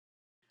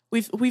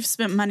We've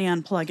spent money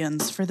on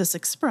plugins for this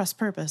express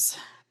purpose.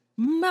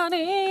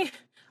 Money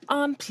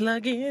on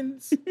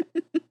plugins.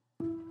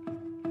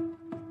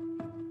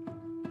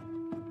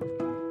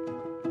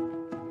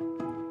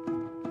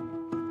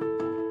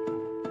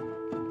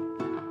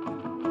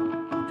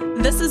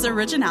 This is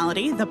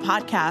Originality, the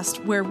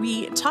podcast where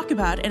we talk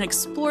about and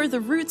explore the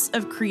roots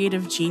of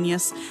creative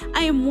genius.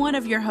 I am one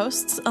of your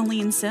hosts,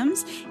 Aline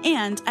Sims,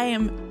 and I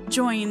am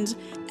joined,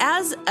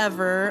 as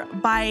ever,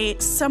 by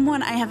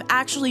someone I have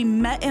actually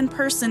met in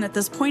person at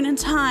this point in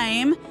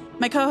time,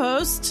 my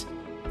co-host,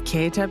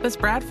 Kay Tempest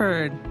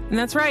Bradford. And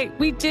that's right,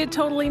 we did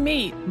totally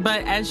meet.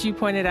 But as you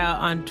pointed out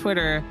on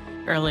Twitter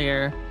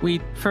earlier, we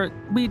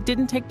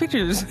didn't take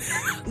pictures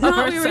of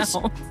ourselves.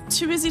 We were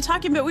too busy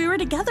talking, but we were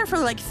together for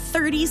like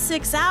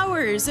 36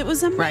 hours. It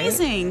was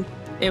amazing.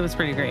 Right? It was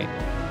pretty great.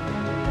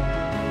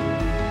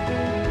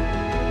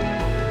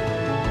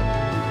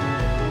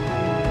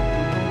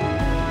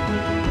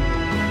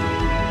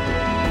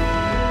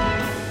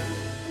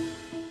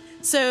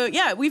 So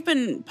yeah, we've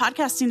been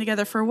podcasting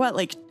together for what,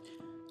 like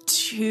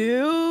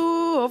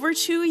over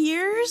 2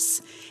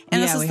 years?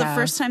 And this is the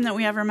first time that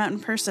we ever met in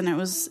person. It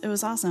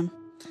was awesome.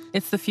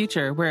 It's the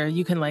future where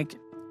you can like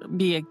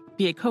be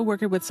a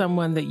coworker with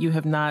someone that you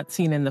have not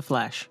seen in the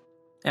flesh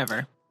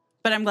ever.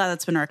 But I'm glad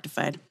that's been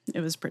rectified.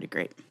 It was pretty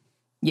great.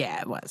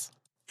 Yeah, it was.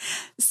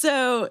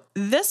 So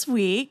this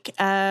week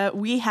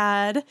we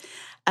had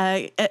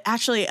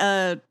actually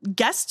a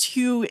guest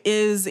who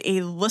is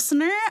a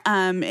listener.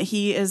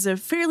 He is a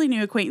fairly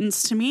new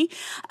acquaintance to me.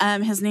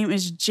 His name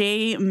is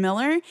Jay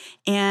Miller,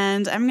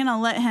 and I'm going to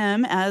let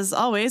him, as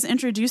always,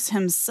 introduce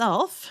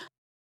himself.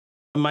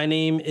 My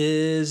name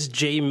is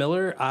Jay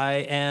Miller. I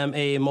am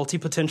a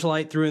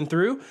multi-potentialite through and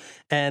through,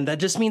 and that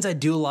just means I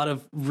do a lot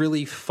of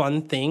really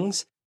fun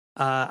things.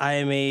 I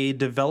am a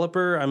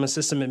developer. I'm a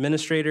system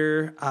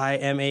administrator. I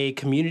am a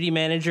community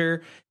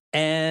manager,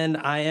 and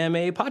I am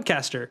a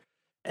podcaster.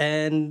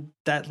 And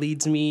that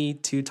leads me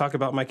to talk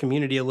about my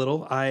community a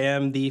little. I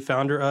am the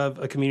founder of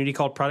a community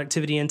called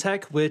Productivity in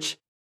Tech, which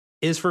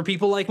is for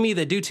people like me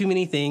that do too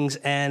many things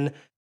and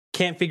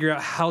can't figure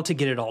out how to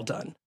get it all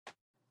done.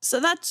 So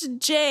that's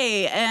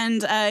Jay,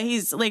 and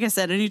he's, like I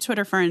said, a new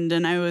Twitter friend,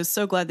 and I was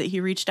so glad that he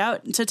reached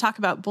out to talk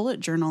about bullet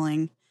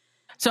journaling.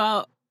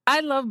 So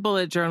I love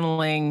bullet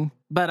journaling,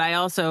 but I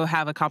also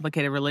have a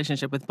complicated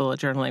relationship with bullet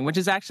journaling, which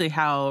is actually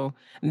how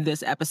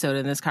this episode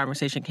and this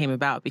conversation came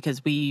about,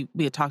 because we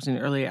had talked in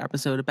an earlier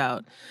episode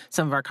about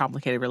some of our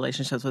complicated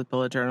relationships with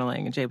bullet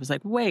journaling, and Jay was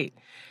like, wait,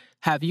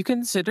 have you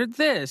considered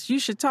this? You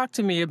should talk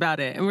to me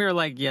about it. And we were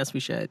like, yes, we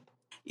should.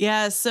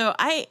 Yeah, so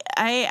I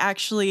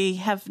actually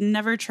have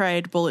never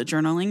tried bullet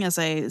journaling, as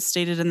I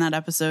stated in that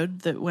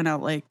episode that went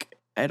out like,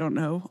 I don't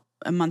know,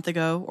 a month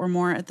ago or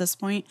more at this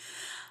point.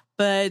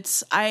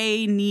 But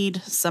I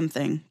need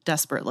something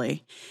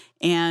desperately.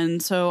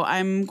 And so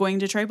I'm going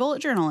to try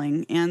bullet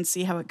journaling and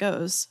see how it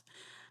goes.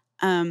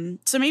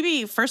 So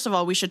maybe, first of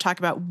all, we should talk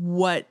about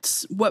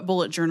what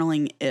bullet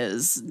journaling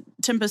is.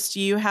 Tempest,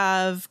 do you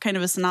have kind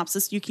of a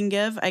synopsis you can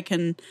give? I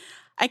can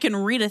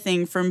read a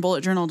thing from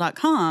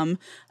bulletjournal.com,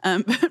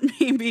 but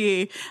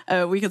maybe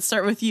we could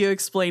start with you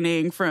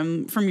explaining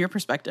from your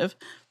perspective.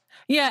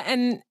 Yeah,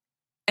 and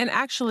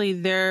actually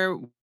there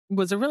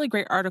was a really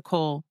great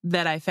article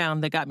that I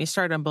found that got me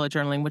started on bullet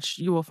journaling, which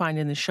you will find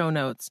in the show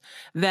notes,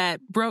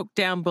 that broke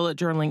down bullet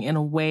journaling in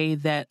a way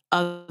that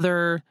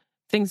other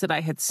things that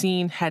I had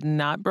seen had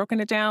not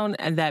broken it down,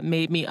 and that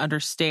made me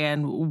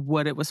understand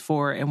what it was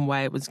for and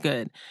why it was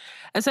good.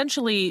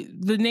 Essentially,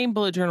 the name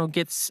bullet journal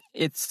gets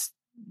its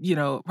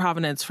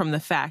provenance from the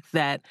fact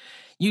that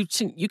you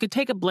could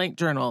take a blank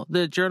journal.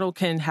 The journal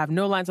can have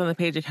no lines on the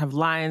page. It can have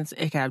lines.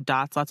 It can have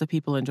dots. Lots of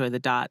people enjoy the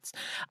dots.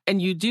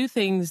 And you do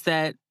things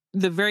that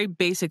the very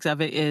basics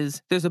of it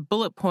is there's a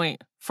bullet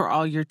point for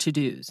all your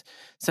to-dos.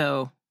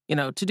 So,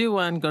 to do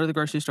one, go to the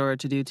grocery store.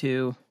 To do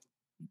two,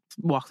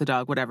 walk the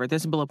dog, whatever.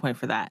 There's a bullet point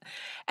for that.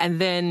 And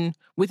then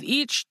with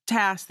each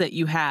task that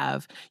you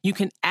have, you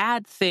can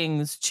add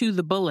things to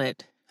the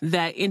bullet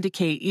that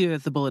indicate either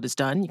the bullet is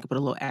done, you can put a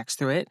little X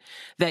through it,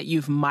 that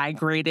you've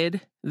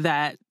migrated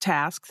that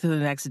task to the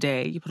next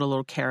day, you put a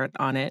little caret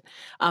on it,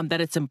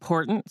 that it's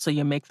important, so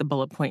you make the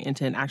bullet point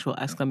into an actual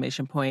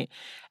exclamation point,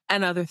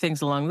 and other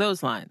things along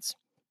those lines.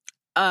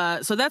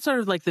 So that's sort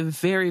of like the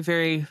very,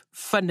 very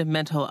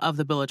fundamental of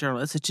the bullet journal.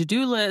 It's a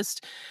to-do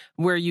list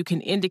where you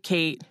can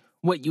indicate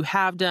what you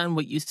have done,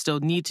 what you still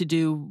need to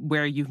do,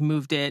 where you've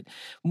moved it,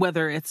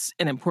 whether it's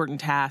an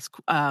important task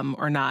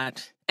or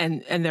not.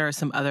 And there are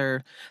some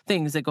other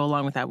things that go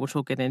along with that, which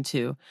we'll get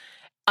into.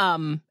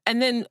 And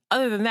then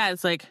other than that,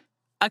 it's like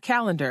a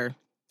calendar.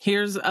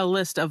 Here's a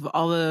list of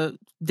all the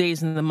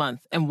days in the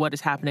month and what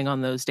is happening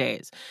on those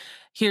days.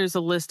 Here's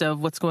a list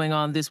of what's going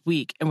on this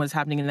week and what's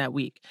happening in that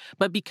week.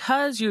 But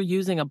because you're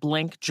using a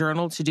blank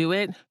journal to do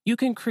it, you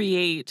can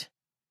create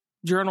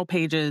journal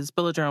pages,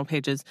 bullet journal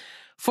pages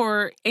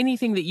for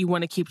anything that you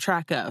want to keep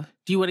track of.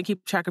 Do you want to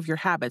keep track of your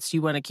habits? Do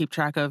you want to keep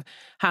track of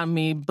how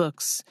many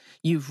books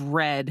you've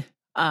read?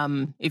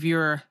 If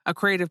you're a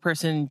creative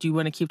person, do you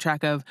want to keep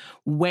track of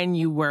when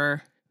you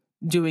were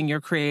doing your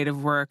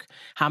creative work,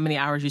 how many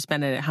hours you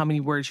spend in it, how many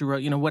words you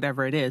wrote,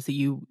 whatever it is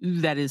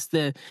that is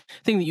the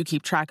thing that you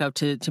keep track of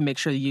to make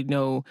sure that you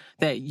know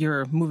that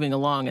you're moving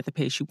along at the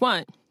pace you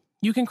want.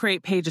 You can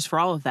create pages for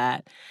all of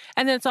that.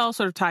 And then it's all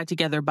sort of tied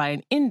together by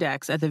an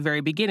index at the very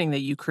beginning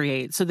that you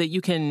create so that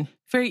you can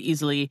very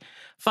easily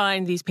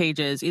find these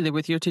pages either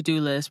with your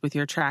to-do list, with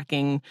your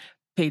tracking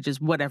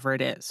pages, whatever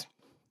it is.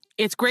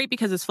 It's great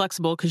because it's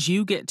flexible because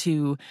you get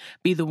to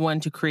be the one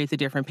to create the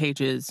different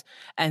pages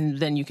and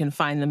then you can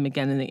find them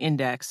again in the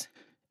index.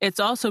 It's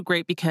also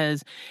great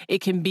because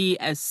it can be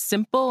as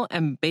simple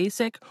and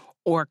basic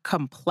or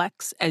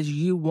complex as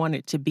you want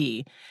it to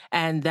be.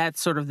 And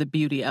that's sort of the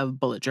beauty of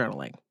bullet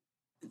journaling.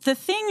 The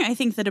thing I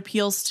think that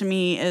appeals to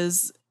me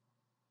is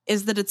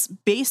that it's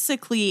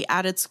basically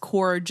at its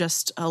core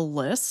just a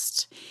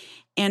list.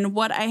 And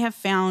what I have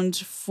found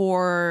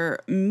for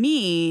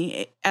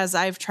me, as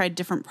I've tried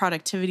different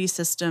productivity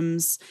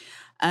systems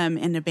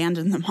and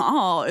abandoned them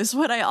all, is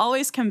what I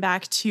always come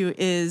back to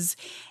is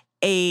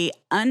an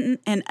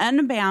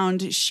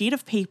unbound sheet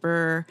of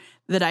paper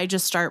that I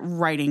just start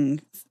writing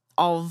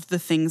all of the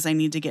things I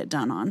need to get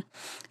done on.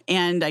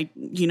 And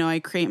I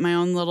create my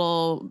own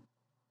little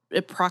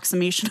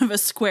approximation of a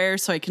square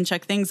so I can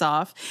check things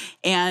off.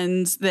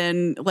 And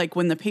then like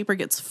when the paper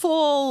gets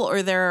full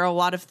or there are a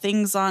lot of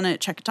things on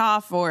it checked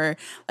off, or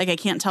like I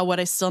can't tell what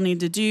I still need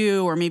to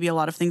do, or maybe a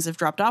lot of things have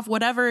dropped off,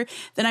 whatever,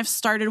 then I've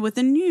started with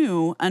a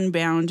new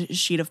unbound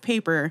sheet of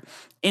paper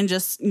and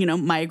just,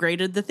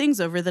 migrated the things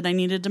over that I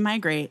needed to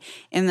migrate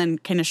and then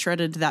kind of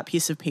shredded that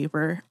piece of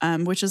paper,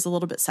 which is a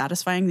little bit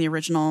satisfying, the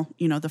original,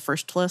 the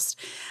first list.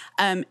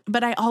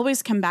 But I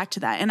always come back to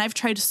that. And I've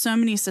tried so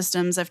many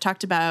systems. I've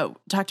talked about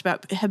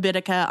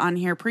Habitica on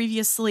here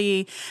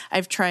previously.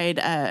 I've tried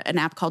an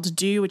app called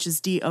Do, which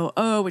is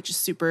DOO, which is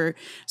super,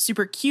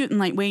 super cute and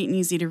lightweight and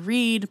easy to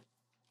read.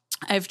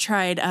 I've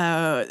tried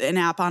an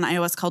app on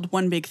iOS called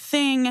One Big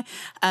Thing,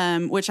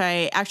 which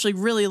I actually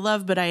really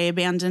love, but I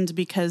abandoned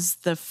because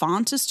the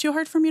font is too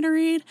hard for me to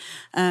read,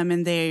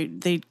 and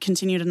they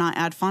continue to not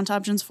add font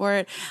options for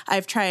it.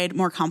 I've tried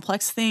more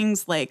complex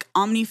things like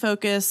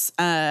OmniFocus.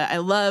 I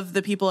love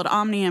the people at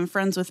Omni. I'm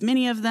friends with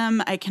many of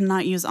them. I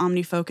cannot use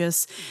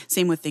OmniFocus.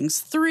 Same with Things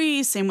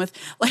 3. Same with,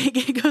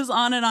 it goes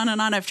on and on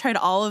and on. I've tried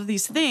all of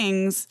these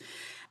things.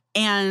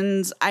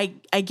 And I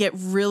get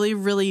really,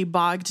 really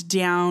bogged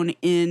down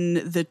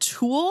in the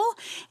tool,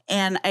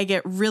 and I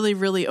get really,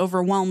 really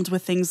overwhelmed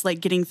with things like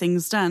getting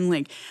things done.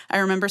 Like I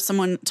remember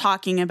someone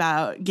talking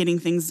about getting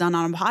things done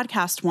on a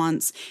podcast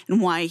once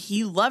and why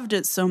he loved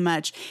it so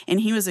much. And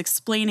he was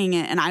explaining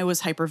it and I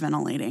was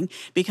hyperventilating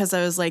because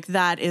I was like,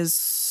 that is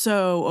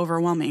so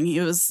overwhelming.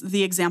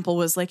 The example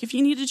was like, if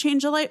you need to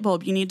change a light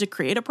bulb, you need to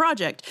create a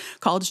project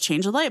called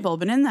Change a Light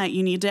Bulb. And in that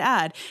you need to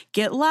add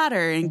get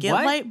ladder and get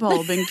light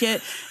bulb and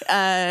get,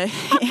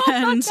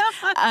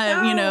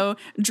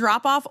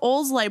 drop off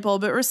Ol's light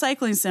bulb at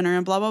recycling center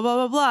and blah, blah, blah,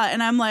 blah, blah.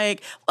 And I'm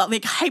like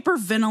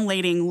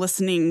hyperventilating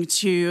listening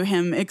to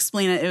him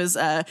explain it. It was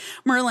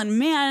Merlin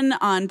Mann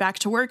on Back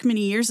to Work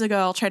many years ago.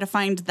 I'll try to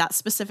find that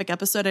specific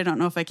episode. I don't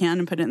know if I can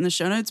and put it in the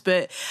show notes,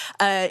 but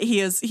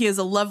he is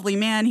a lovely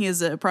man. He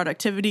is a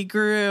productivity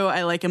guru.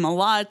 I like him a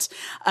lot.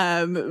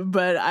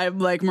 But I'm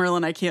like,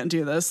 Merlin, I can't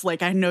do this.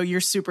 Like, I know you're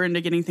super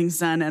into getting things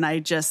done. And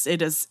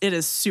it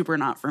is super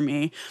not for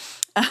me.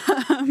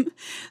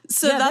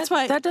 That's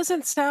why that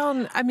doesn't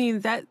sound,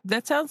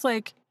 that sounds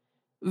like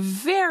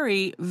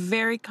very,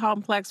 very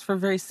complex for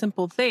very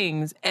simple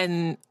things.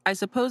 And I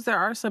suppose there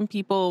are some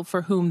people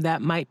for whom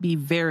that might be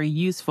very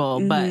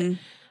useful, but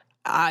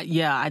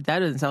that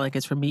doesn't sound like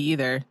it's for me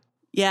either.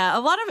 Yeah.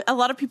 A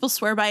lot of people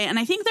swear by it. And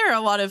I think there are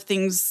a lot of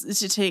things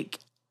to take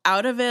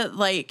out of it.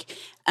 Like,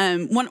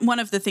 one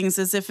of the things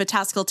is if a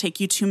task will take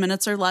you 2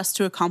 minutes or less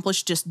to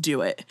accomplish, just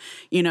do it.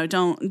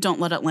 Don't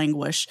let it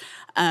languish.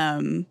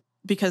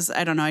 Because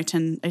I don't know, I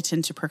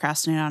tend to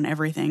procrastinate on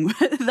everything.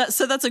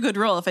 So that's a good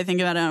rule. If I think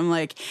about it, I'm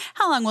like,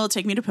 how long will it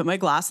take me to put my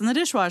glass in the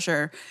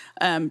dishwasher?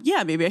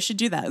 Maybe I should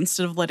do that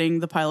instead of letting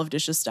the pile of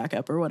dishes stack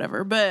up or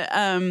whatever. But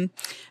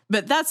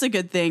that's a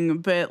good thing.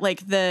 But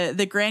like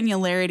the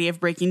granularity of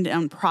breaking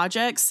down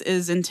projects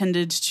is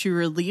intended to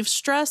relieve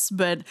stress,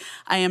 but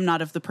I am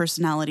not of the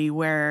personality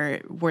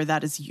where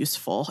that is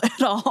useful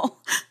at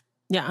all.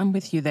 Yeah, I'm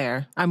with you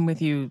there. I'm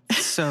with you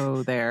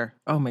so there.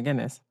 Oh my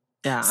goodness.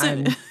 Yeah,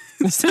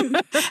 so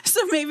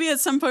maybe at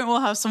some point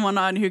we'll have someone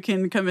on who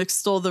can come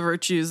extol the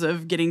virtues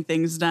of getting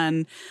things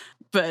done.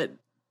 But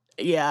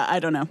yeah, I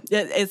don't know.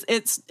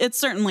 It's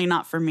certainly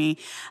not for me.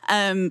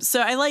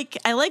 So I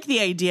like the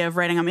idea of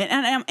writing them,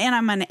 and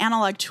I'm an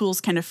analog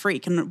tools kind of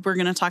freak, and we're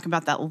going to talk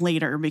about that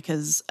later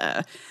because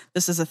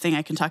this is a thing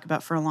I can talk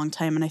about for a long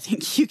time, and I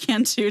think you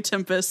can too,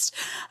 Tempest.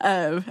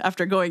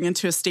 After going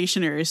into a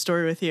stationery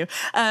store with you,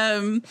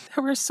 there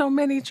were so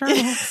many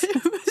journals.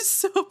 It was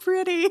so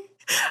pretty.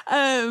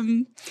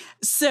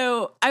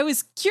 So I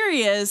was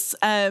curious.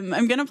 I'm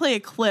going to play a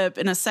clip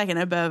in a second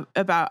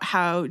about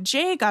how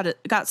Jay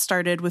got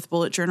started with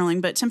bullet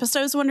journaling. But Tempest,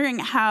 I was wondering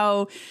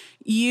how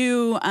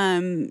you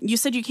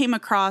said you came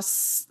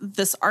across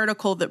this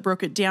article that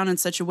broke it down in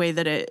such a way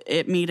that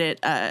it made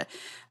it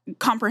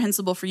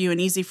comprehensible for you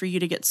and easy for you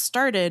to get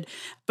started.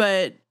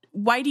 But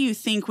why do you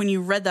think when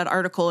you read that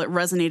article, it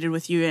resonated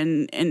with you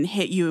and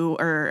hit you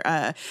or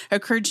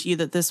occurred to you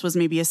that this was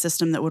maybe a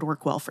system that would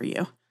work well for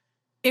you?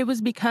 It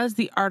was because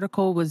the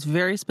article was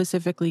very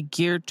specifically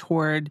geared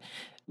toward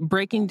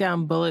breaking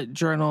down bullet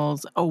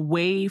journals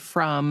away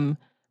from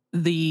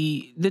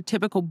the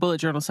typical bullet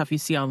journal stuff you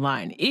see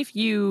online. If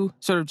you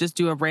sort of just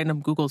do a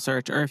random Google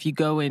search, or if you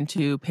go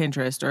into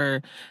Pinterest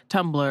or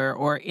Tumblr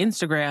or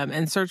Instagram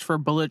and search for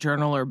bullet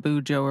journal or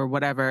Bujo or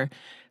whatever,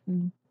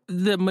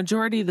 the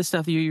majority of the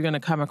stuff you're going to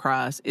come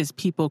across is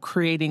people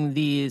creating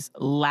these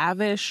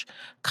lavish,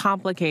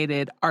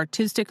 complicated,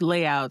 artistic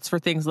layouts for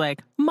things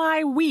like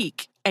my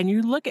week. And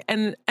you look at,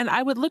 and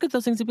I would look at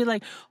those things and be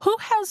like, who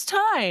has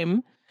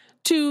time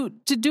to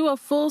do a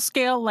full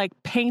scale like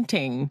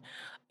painting,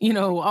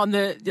 on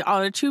a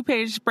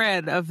 2-page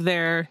spread of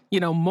their,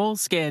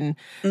 Moleskine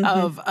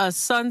of a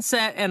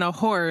sunset and a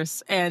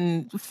horse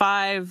and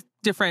 5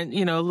 different,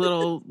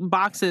 little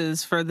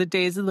boxes for the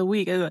days of the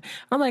week. I'm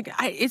like,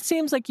 it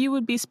seems like you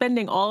would be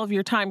spending all of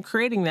your time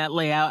creating that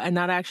layout and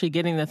not actually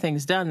getting the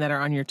things done that are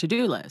on your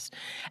to-do list.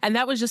 And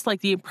that was just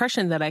like the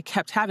impression that I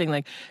kept having.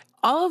 Like,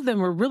 all of them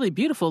were really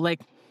beautiful.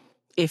 Like,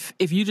 if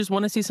you just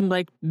want to see some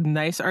like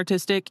nice,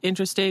 artistic,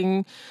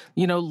 interesting,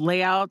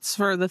 layouts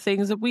for the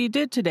things that we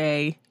did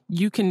today,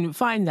 you can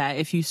find that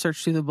if you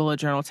search through the bullet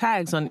journal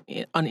tags on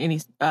any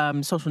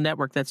social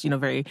network that's,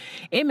 very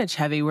image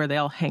heavy where they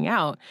all hang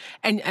out.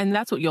 And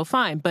that's what you'll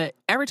find. But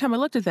every time I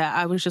looked at that,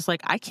 I was just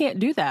like, I can't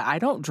do that. I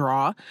don't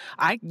draw.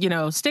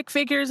 Stick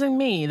figures and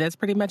me. That's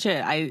pretty much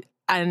it.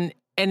 And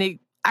it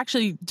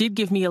actually did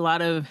give me a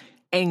lot of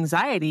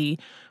anxiety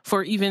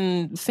for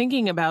even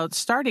thinking about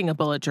starting a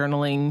bullet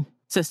journaling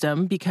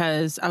system,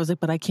 because I was like,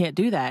 but I can't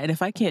do that. And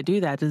if I can't do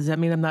that, does that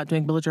mean I'm not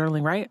doing bullet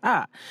journaling right?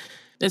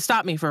 It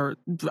stopped me for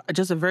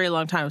just a very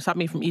long time. It stopped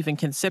me from even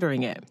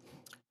considering it.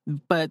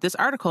 But this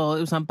article, it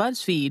was on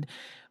BuzzFeed,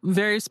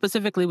 very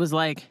specifically was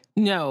like,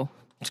 no,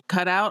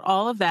 cut out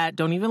all of that.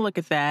 Don't even look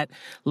at that.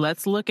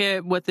 Let's look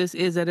at what this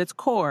is at its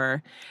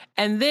core.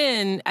 And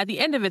then at the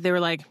end of it, they were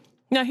like,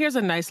 now, here's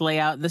a nice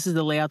layout. This is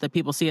the layout that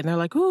people see. And they're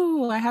like,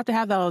 ooh, I have to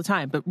have that all the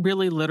time. But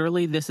really,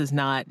 literally, this is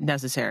not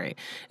necessary.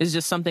 It's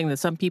just something that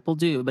some people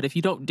do. But if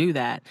you don't do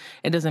that,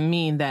 it doesn't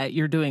mean that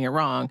you're doing it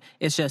wrong.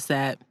 It's just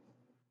that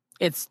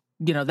it's,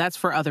 that's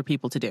for other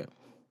people to do.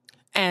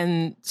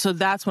 And so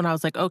that's when I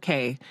was like,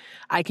 okay,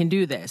 I can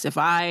do this. If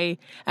I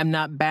am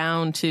not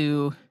bound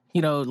to,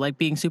 like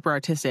being super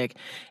artistic,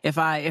 if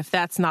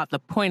that's not the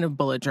point of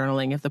bullet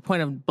journaling, if the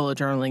point of bullet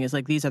journaling is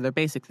like, these are the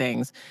basic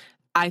things,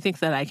 I think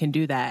that I can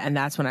do that. And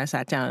that's when I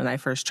sat down and I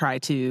first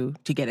tried to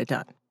get it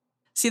done.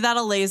 See, that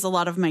allays a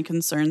lot of my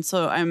concerns.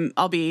 So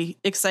I'll be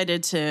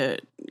excited to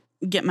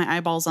get my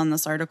eyeballs on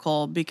this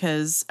article,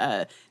 because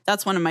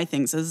that's one of my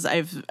things is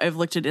I've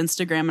looked at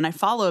Instagram and I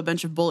follow a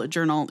bunch of bullet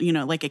journal,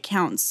 like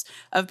accounts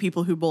of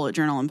people who bullet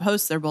journal and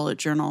post their bullet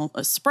journal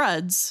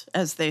spreads,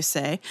 as they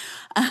say.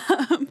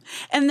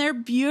 And they're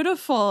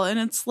beautiful. And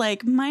it's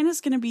like, mine is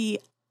going to be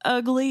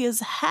ugly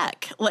as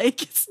heck.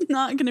 Like, it's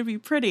not going to be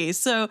pretty.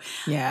 So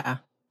yeah.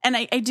 And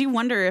I do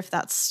wonder if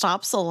that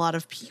stops a lot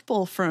of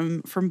people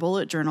from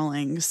bullet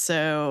journaling.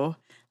 So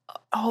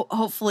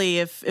hopefully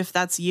if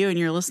that's you and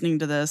you're listening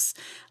to this,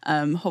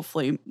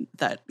 hopefully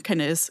that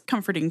kind of is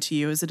comforting to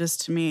you as it is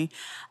to me.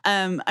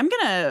 I'm going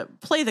to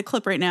play the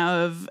clip right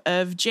now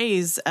of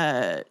Jay's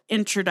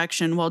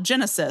introduction,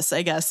 genesis,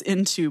 I guess,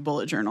 into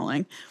bullet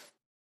journaling.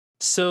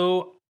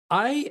 So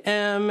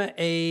I'm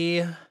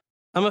a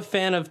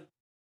fan of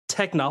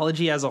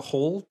technology as a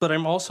whole, but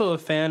I'm also a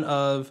fan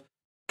of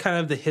kind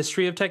of the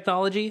history of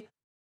technology.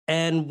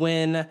 And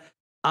when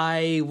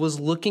I was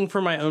looking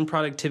for my own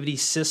productivity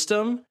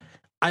system,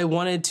 I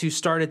wanted to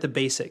start at the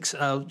basics.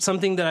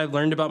 Something that I've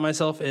learned about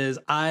myself is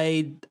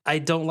I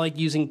don't like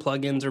using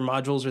plugins or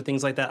modules or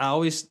things like that. I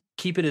always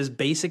keep it as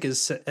basic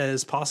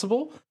as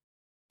possible.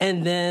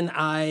 And then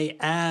I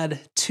add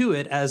to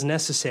it as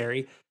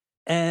necessary.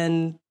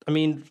 And I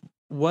mean,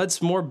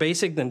 what's more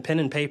basic than pen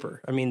and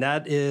paper? I mean,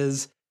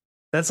 that's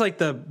like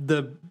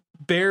the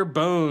bare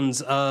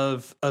bones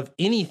of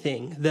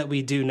anything that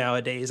we do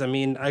nowadays. I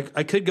mean, I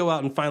could go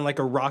out and find like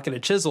a rock and a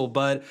chisel,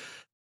 but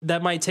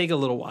that might take a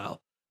little while.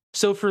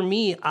 So for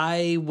me,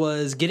 I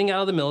was getting out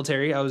of the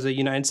military. I was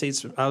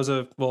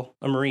a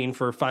Marine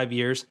for 5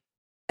 years.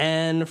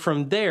 And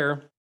from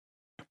there,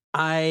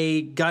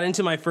 I got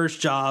into my first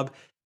job,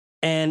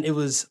 and it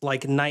was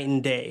like night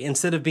and day.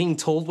 Instead of being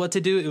told what to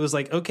do, it was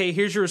like, okay,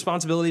 here's your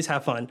responsibilities,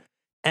 have fun.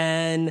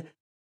 And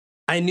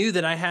I knew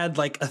that I had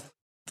like a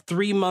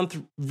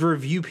 3-month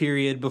review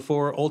period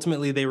before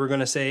ultimately they were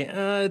going to say,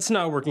 it's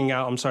not working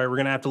out. I'm sorry, we're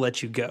going to have to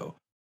let you go.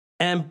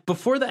 And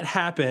before that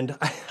happened,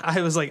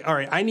 I was like, all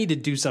right, I need to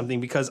do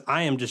something because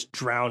I am just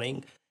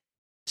drowning.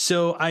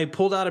 So I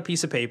pulled out a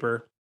piece of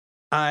paper.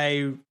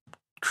 I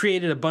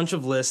created a bunch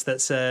of lists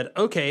that said,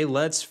 okay,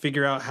 let's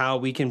figure out how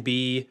we can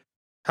be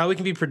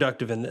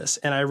productive in this.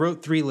 And I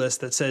wrote 3 lists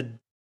that said,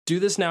 do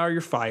this now or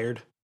you're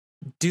fired,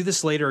 do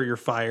this later or you're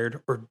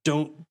fired, or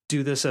don't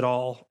do this at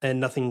all and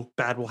nothing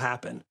bad will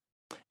happen.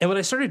 And what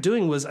I started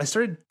doing was I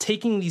started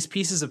taking these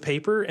pieces of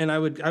paper and I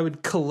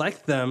would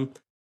collect them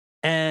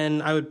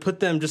and I would put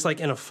them just like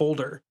in a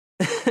folder.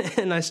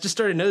 And I just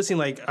started noticing,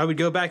 like, I would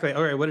go back, like,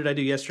 all right, what did I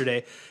do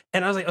yesterday?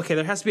 And I was like, okay,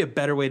 there has to be a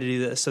better way to do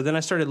this. So then I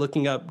started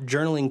looking up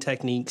journaling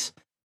techniques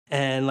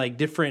and like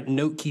different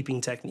note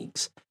keeping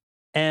techniques.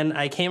 And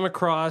I came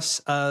across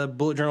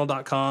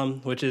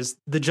bulletjournal.com, which is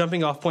the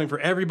jumping off point for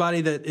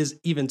everybody that is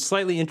even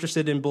slightly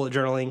interested in bullet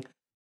journaling.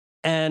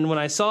 And when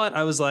I saw it,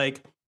 I was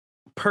like,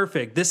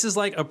 perfect. This is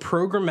like a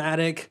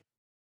programmatic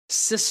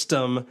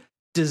system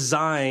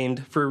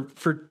designed for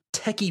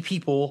techie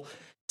people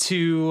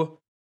to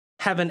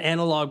have an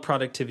analog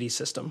productivity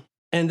system.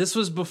 And this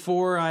was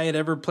before I had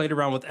ever played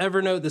around with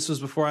Evernote. This was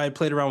before I had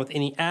played around with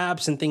any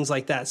apps and things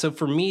like that. So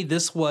for me,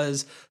 this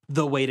was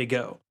the way to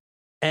go.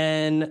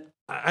 And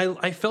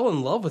I fell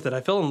in love with it. I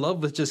fell in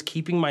love with just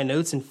keeping my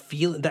notes and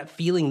that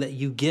feeling that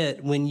you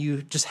get when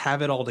you just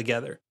have it all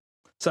together.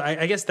 So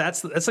I guess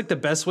that's like the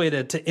best way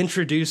to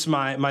introduce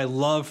my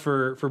love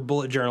for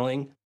bullet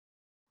journaling.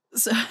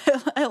 So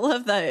I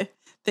love that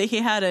he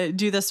had a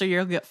do this or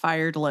you'll get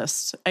fired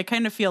list. I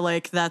kind of feel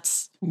like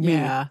that's me.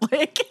 Yeah.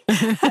 Like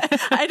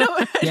I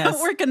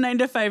don't work a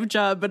 9-to-5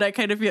 job, but I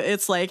kind of feel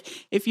it's like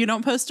if you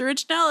don't post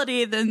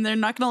originality, then they're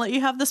not going to let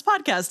you have this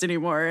podcast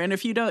anymore. And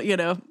if you don't,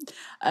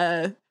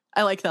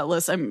 I like that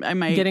list. I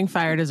might Getting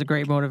fired is a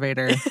great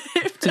motivator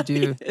to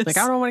do. Like,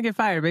 I don't want to get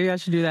fired. Maybe I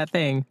should do that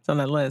thing. It's on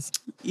that list.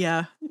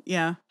 Yeah.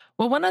 Yeah.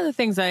 Well, one of the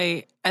things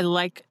I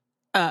like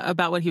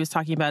about what he was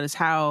talking about is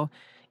how,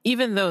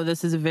 even though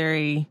this is a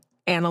very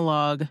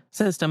analog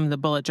system, the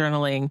bullet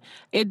journaling,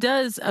 it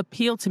does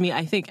appeal to me,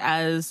 I think,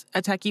 as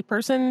a techie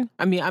person.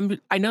 I mean,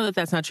 I know that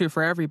that's not true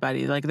for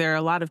everybody. Like, there are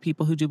a lot of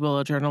people who do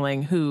bullet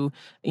journaling who,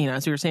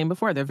 as we were saying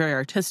before, they're very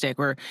artistic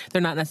or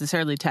they're not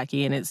necessarily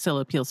techie and it still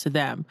appeals to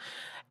them.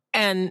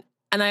 And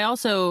I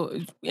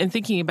also, in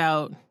thinking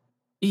about,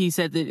 he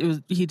said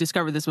that he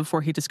discovered this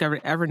before he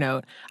discovered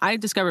Evernote. I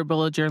discovered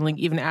bullet journaling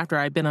even after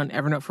I'd been on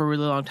Evernote for a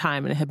really long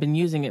time and had been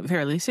using it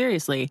fairly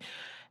seriously.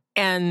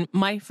 And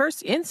my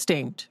first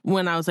instinct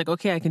when I was like,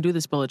 okay, I can do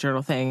this bullet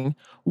journal thing,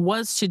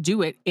 was to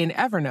do it in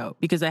Evernote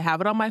because I have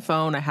it on my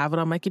phone. I have it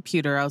on my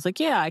computer. I was like,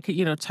 yeah, I could,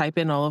 type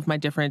in all of my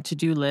different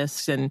to-do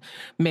lists and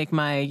make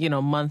my,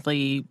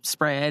 monthly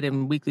spread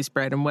and weekly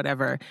spread and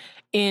whatever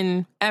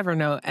in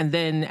Evernote. And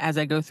then as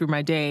I go through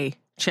my day,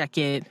 check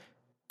it,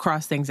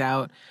 cross things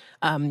out,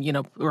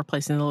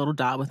 replacing the little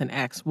dot with an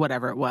X,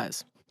 whatever it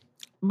was.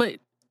 But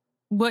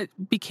what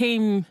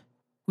became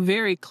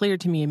very clear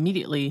to me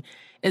immediately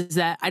is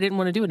that I didn't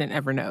want to do it in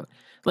Evernote.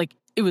 Like,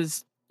 it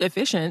was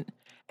efficient.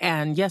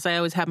 And yes, I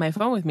always have my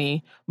phone with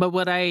me. But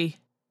what I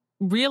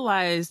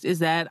realized is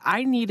that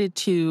I needed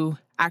to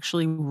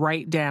actually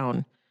write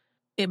down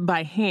it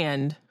by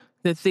hand,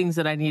 the things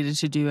that I needed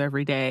to do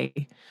every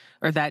day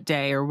or that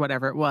day or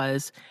whatever it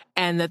was.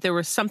 And that there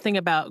was something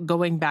about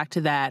going back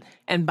to that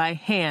and by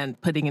hand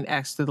putting an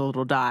X through the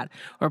little dot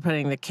or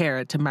putting the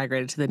caret to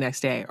migrate it to the next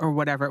day or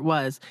whatever it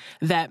was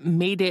that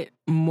made it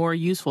more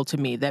useful to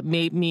me, that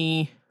made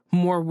me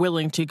more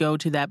willing to go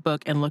to that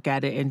book and look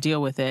at it and deal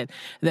with it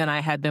than I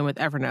had been with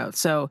Evernote.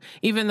 So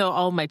even though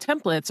all my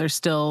templates are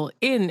still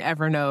in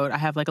Evernote, I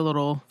have like a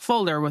little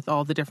folder with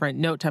all the different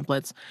note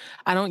templates.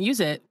 I don't use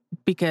it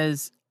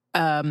because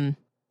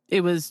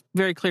it was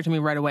very clear to me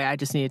right away I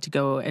just needed to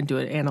go and do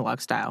it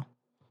analog style.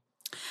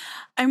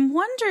 I'm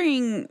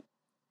wondering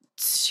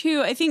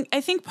too, I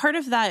think part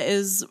of that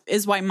is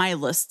why my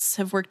lists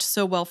have worked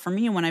so well for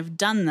me when I've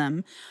done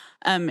them.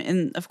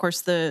 And of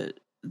course the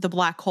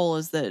black hole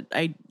is that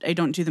I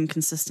don't do them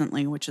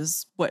consistently, which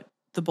is what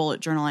the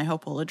bullet journal I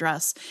hope will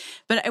address.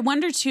 But I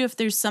wonder too if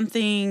there's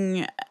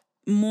something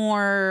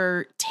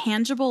more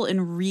tangible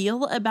and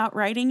real about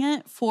writing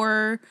it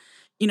for,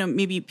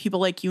 maybe people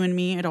like you and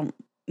me. I'm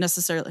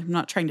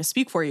not trying to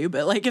speak for you,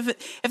 but like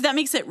if that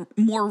makes it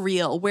more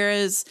real,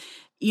 whereas,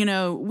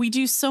 we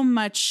do so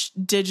much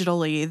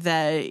digitally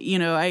that,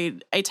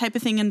 I type a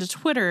thing into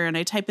Twitter and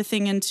I type a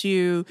thing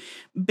into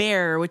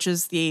Bear, which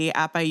is the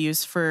app I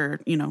use for,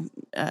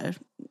 I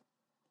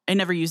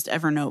never used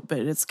Evernote, but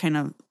it's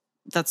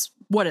that's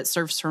what it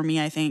serves for me,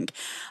 I think.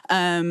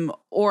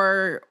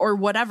 Or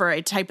whatever. I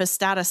type a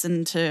status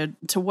into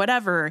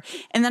whatever,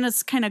 and then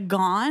it's kind of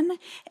gone.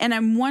 And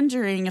I'm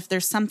wondering if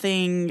there's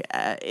something,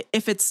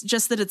 if it's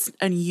just that it's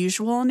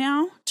unusual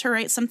now to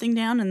write something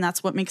down, and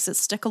that's what makes it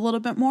stick a little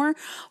bit more,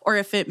 or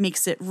if it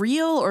makes it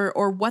real,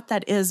 or what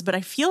that is. But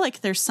I feel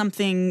like there's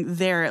something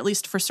there, at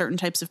least for certain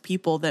types of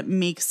people, that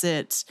makes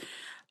it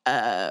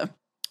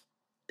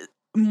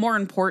more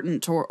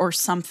important or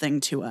something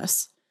to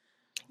us.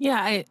 Yeah,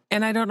 I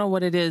don't know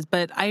what it is,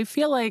 but I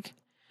feel like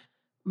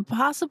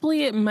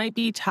possibly it might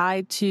be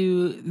tied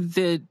to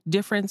the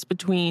difference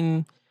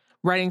between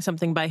writing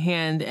something by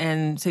hand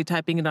and, say,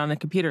 typing it on a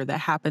computer that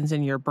happens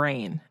in your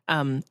brain.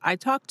 I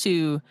talked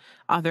to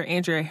author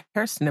Andrea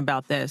Hairston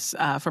about this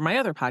for my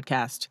other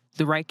podcast,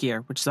 The Right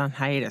Gear, which is on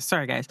hiatus.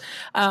 Sorry, guys.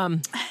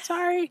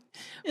 Sorry.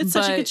 It's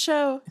such a good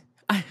show.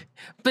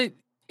 But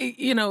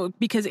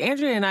because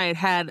Andrea and I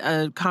had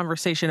a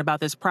conversation about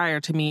this prior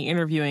to me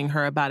interviewing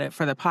her about it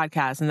for the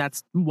podcast. And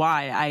that's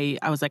why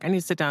I was like, I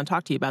need to sit down and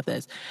talk to you about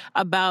this,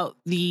 about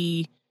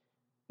the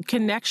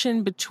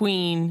connection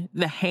between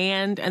the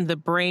hand and the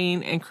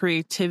brain and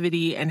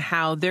creativity, and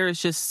how there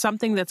is just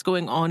something that's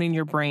going on in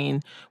your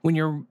brain when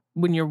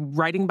you're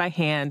writing by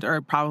hand,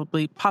 or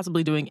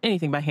possibly doing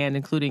anything by hand,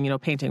 including,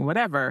 painting,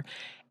 whatever,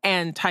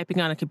 and typing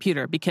on a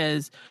computer.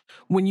 Because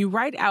when you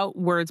write out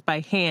words by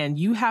hand,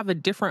 you have a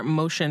different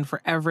motion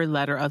for every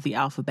letter of the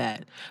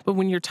alphabet. But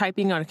when you're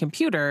typing on a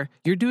computer,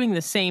 you're doing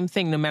the same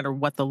thing no matter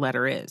what the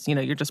letter is.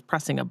 You're just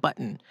pressing a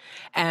button.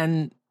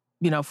 And,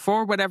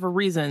 for whatever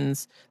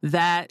reasons,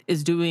 that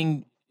is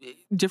doing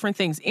different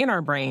things in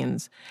our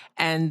brains.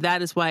 And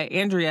that is why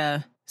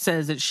Andrea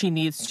says that she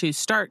needs to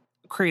start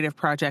creative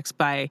projects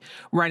by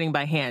writing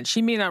by hand.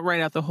 She may not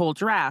write out the whole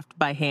draft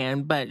by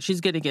hand, but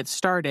she's going to get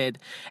started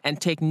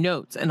and take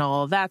notes and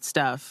all of that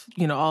stuff,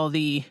 all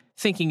the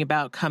thinking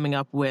about coming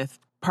up with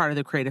part of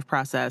the creative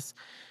process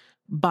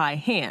by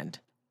hand.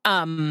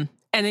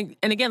 And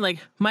again, like,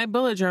 my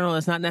bullet journal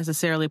is not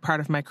necessarily part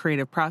of my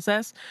creative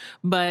process,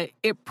 but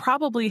it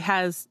probably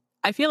has,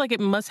 I feel like it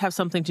must have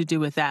something to do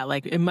with that.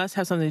 Like, it must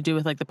have something to do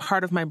with, like, the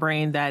part of my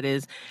brain that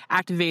is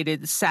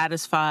activated,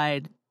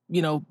 satisfied,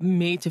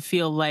 made to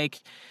feel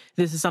like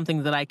this is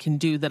something that I can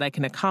do, that I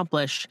can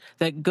accomplish,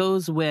 that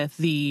goes with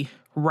the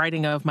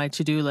writing of my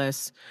to-do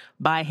lists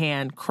by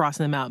hand,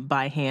 crossing them out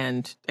by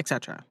hand,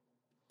 etc.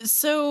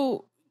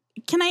 So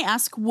can I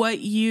ask do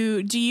you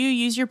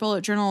use your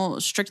bullet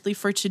journal strictly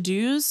for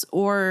to-dos,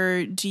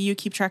 or do you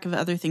keep track of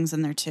other things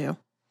in there too?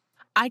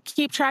 I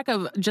keep track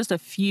of just a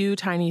few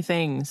tiny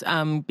things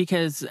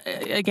because,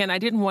 again, I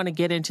didn't want to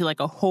get into like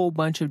a whole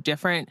bunch of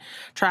different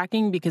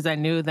tracking, because I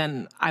knew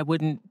then I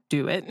wouldn't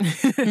do it.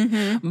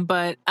 Mm-hmm.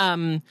 But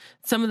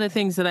some of the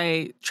things that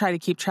I try to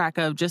keep track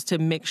of, just to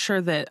make sure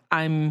that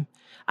I'm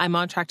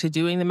on track to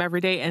doing them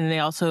every day, and they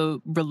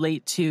also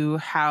relate to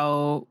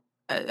how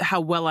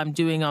well I'm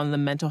doing on the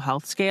mental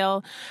health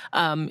scale,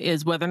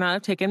 is whether or not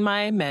I've taken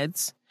my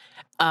meds,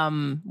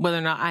 whether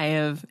or not I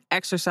have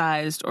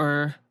exercised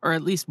or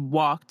at least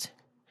walked,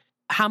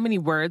 how many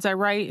words I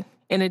write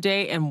in a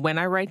day and when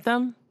I write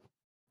them.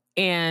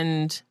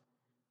 And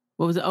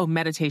what was it? Oh,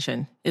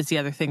 meditation is the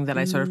other thing that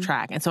I sort of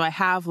track. And so I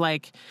have,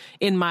 like,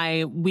 in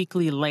my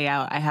weekly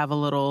layout, I have a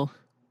little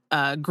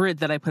grid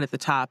that I put at the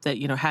top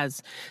that,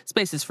 has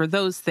spaces for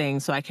those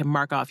things. So I can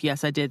mark off,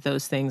 yes, I did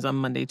those things on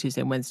Monday,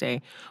 Tuesday,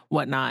 Wednesday,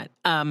 whatnot.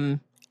 And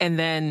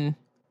then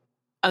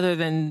other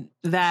than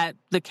that,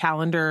 the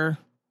calendar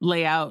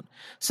layout,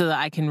 so that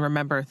I can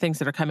remember things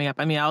that are coming up.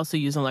 I mean, I also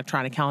use an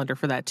electronic calendar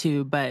for that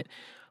too. But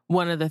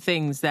one of the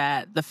things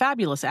that the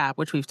Fabulous app,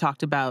 which we've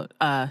talked about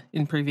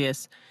in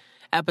previous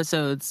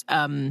episodes,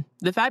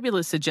 the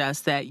Fabulous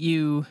suggests that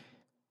you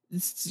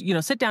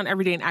sit down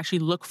every day and actually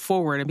look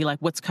forward and be like,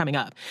 what's coming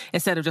up,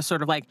 instead of just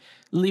sort of like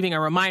leaving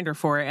a reminder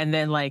for it. And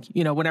then, like,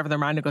 whenever the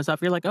reminder goes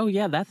up, you're like, oh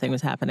yeah, that thing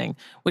was happening,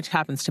 which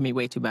happens to me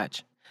way too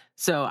much.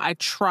 So I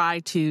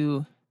try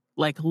to,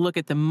 like, look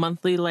at the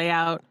monthly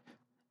layout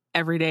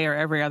every day or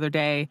every other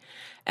day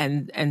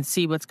and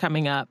see what's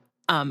coming up.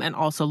 And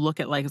also look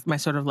at, like, my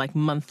sort of like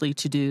monthly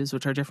to-dos,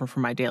 which are different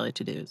from my daily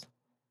to-dos.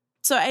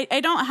 So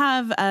I don't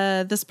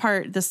have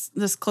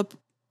this clip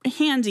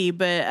handy,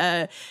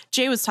 but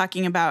Jay was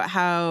talking about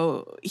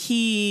how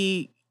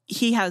he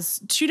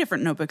has two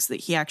different notebooks that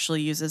he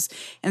actually uses,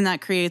 and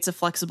that creates a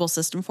flexible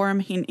system for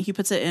him. He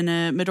puts it in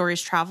a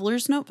Midori's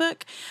Traveler's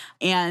notebook,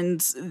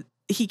 and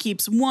he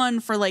keeps one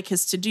for, like,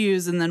 his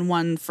to-dos, and then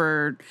one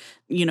for,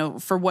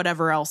 for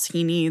whatever else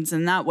he needs.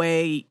 And that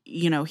way,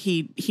 he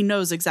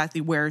knows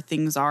exactly where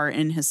things are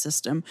in his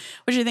system,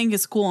 which I think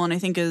is cool. And I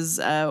think is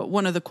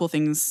one of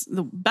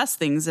the best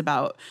things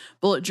about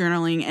bullet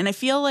journaling. And I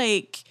feel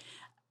like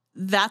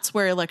that's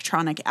where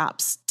electronic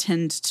apps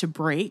tend to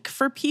break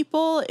for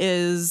people,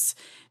 is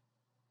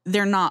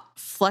they're not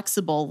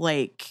flexible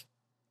like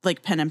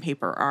pen and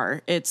paper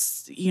are.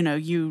 It's,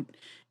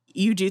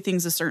 you do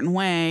things a certain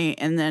way,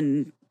 and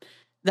then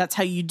that's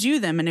how you do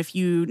them. And if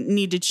you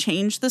need to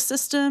change the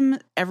system,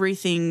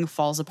 everything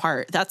falls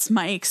apart. That's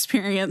my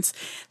experience.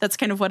 That's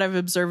kind of what I've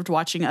observed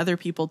watching other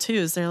people too,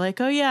 is they're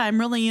like, oh yeah, I'm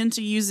really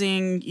into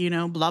using,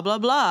 blah, blah,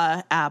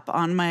 blah app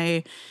on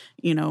my,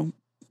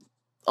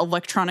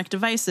 electronic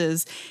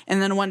devices. And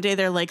then one day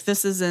they're like,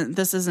 this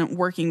isn't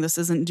working. This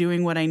isn't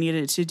doing what I need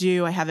it to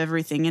do. I have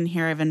everything in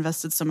here. I've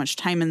invested so much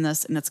time in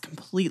this, and it's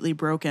completely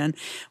broken.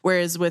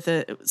 Whereas with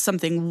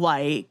something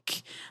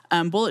like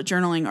bullet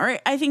journaling, or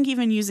I think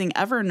even using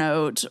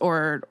Evernote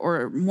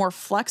or more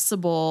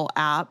flexible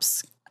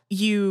apps,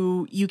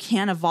 you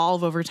can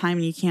evolve over time,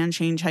 and you can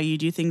change how you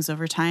do things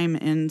over time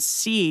and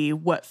see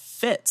what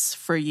fits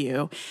for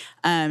you.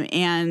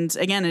 And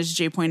again, as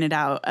Jay pointed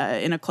out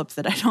in a clip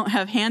that I don't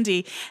have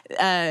handy,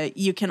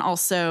 you can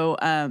also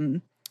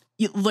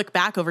you look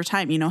back over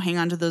time, hang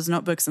on to those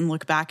notebooks and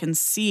look back and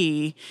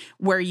see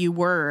where you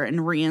were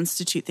and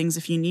reinstitute things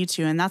if you need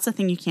to. And that's a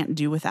thing you can't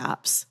do with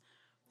apps.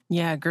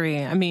 Yeah, I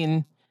agree. I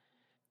mean,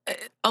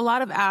 a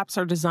lot of apps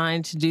are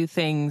designed to do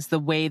things the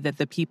way that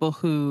the people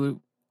who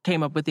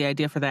came up with the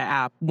idea for that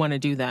app want to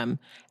do them.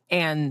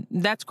 And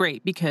that's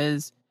great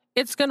because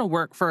it's going to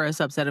work for a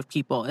subset of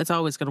people. It's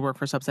always going to work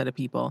for a subset of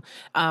people.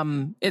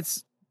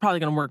 It's probably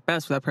going to work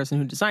best for that person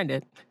who designed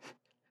it.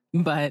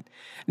 But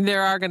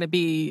there are going to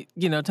be,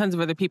 tons of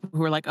other people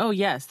who are like, oh,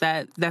 yes,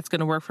 that's going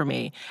to work for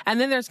me. And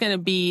then there's going to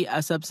be a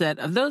subset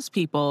of those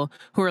people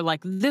who are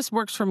like, this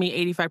works for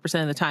me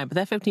 85% of the time, but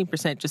that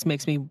 15% just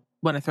makes me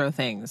want to throw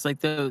things.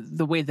 Like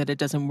the way that it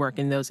doesn't work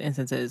in those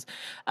instances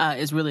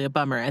is really a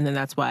bummer. And then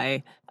that's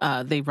why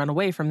they run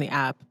away from the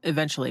app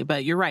eventually.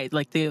 But you're right.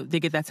 Like they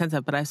get that sense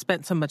of, but I've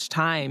spent so much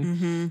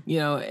time,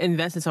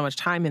 invested so much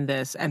time in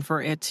this, and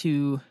for it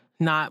to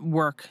not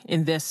work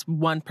in this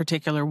one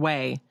particular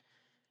way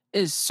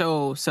is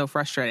so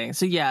frustrating.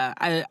 So yeah,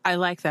 I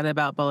like that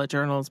about bullet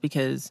journals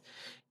because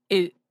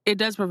it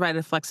does provide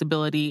a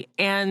flexibility,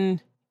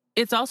 and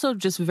it's also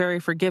just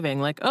very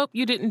forgiving. Like, oh,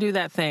 you didn't do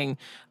that thing.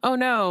 Oh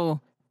no,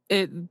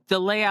 the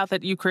layout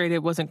that you created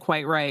wasn't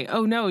quite right.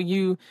 Oh no,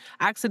 you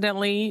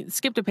accidentally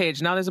skipped a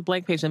page. Now there's a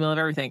blank page in the middle of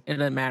everything. It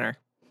doesn't matter.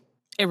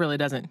 It really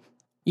doesn't.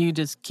 You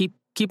just keep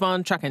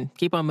on trucking,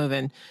 keep on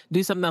moving.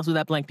 Do something else with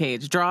that blank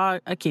page. Draw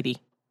a kitty.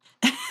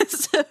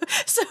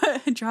 so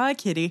draw a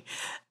kitty.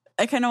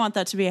 I kind of want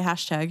that to be a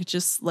hashtag,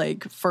 just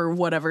like for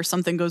whatever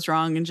something goes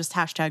wrong, and just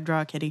hashtag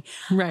draw a kitty.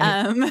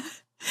 Right.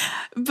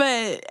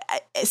 But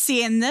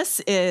see, and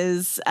this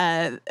is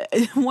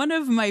one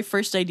of my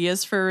first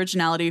ideas for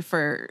originality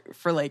for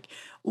like,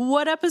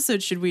 what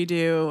episode should we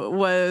do,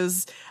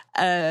 was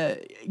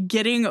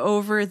getting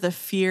over the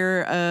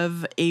fear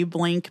of a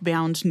blank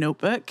bound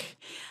notebook.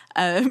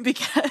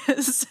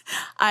 Because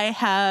I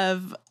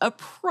have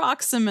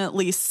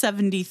approximately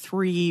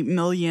 73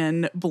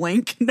 million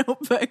blank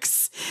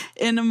notebooks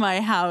in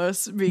my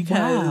house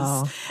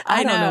because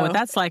I don't know what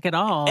that's like at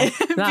all.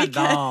 Not at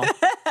all.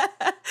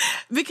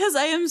 Because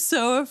I am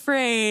so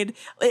afraid.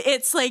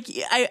 It's like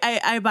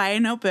I buy a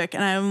notebook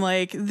and I'm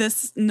like,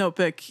 this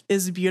notebook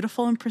is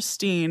beautiful and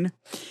pristine,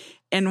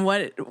 and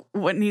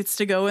what needs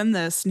to go in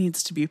this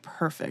needs to be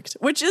perfect,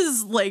 which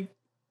is like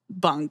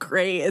bunk,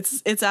 right?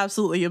 It's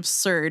absolutely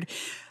absurd.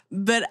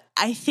 But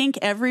I think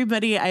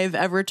everybody I've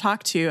ever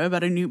talked to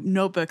about a new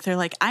notebook, they're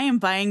like, I am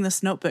buying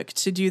this notebook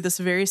to do this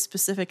very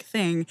specific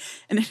thing,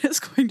 and it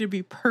is going to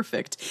be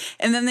perfect.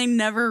 And then they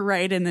never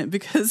write in it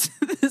because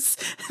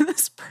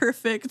this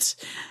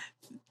perfect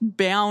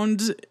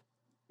bound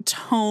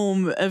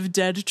tome of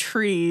dead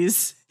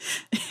trees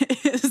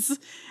is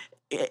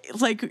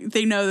like,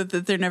 they know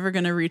that they're never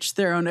going to reach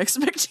their own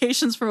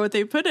expectations for what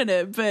they put in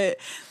it. But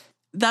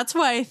that's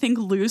why I think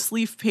loose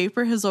leaf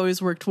paper has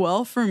always worked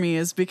well for me,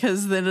 is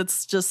because then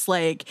it's just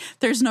like,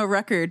 there's no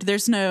record.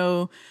 There's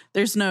no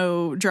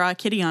draw a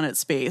kitty on it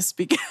space,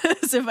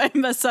 because if I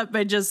mess up,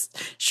 I just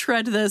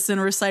shred this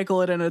and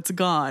recycle it and it's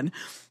gone.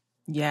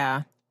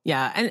 Yeah.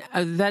 Yeah.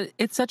 And that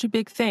it's such a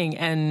big thing.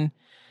 And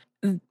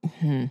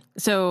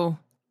so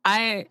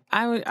I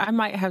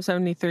might have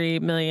 73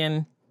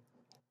 million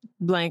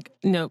blank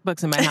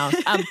notebooks in my house.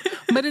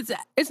 But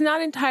it's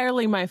not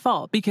entirely my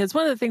fault, because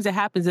one of the things that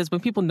happens is when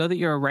people know that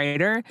you're a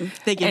writer,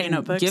 they give you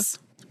notebooks.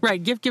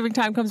 Gift giving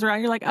time comes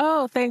around. You're like,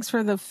 oh, thanks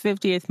for the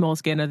 50th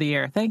moleskin of the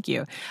year. Thank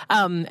you.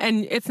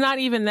 And it's not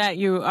even that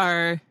you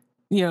are,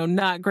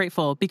 not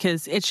grateful,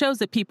 because it shows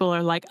that people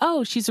are like,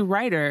 oh, she's a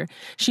writer.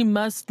 She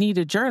must need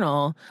a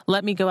journal.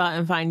 Let me go out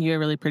and find you a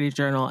really pretty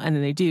journal. And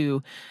then they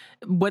do.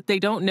 What they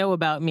don't know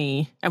about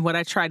me, and what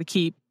I try to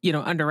keep,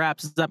 under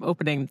wraps, is I'm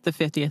opening the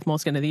 50th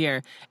moleskin of the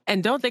year.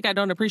 And don't think I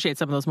don't appreciate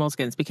some of those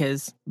moleskins,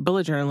 because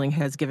bullet journaling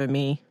has given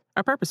me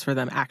a purpose for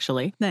them,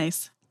 actually.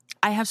 Nice.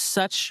 I have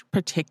such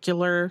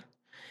particular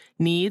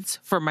needs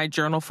for my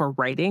journal for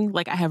writing.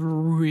 Like, I have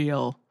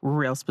real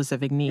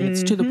specific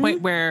needs, to the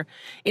point where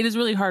it is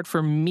really hard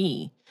for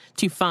me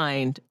to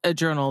find a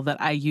journal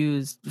that I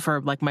use for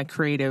like my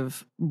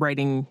creative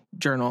writing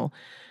journal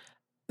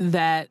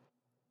that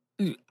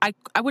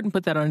I wouldn't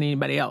put that on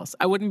anybody else.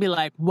 I wouldn't be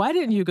like, why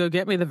didn't you go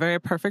get me the very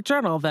perfect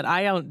journal that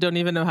I don't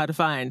even know how to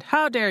find?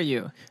 How dare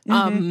you?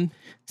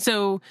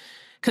 So,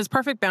 because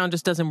perfect bound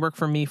just doesn't work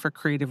for me for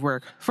creative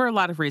work for a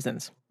lot of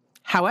reasons.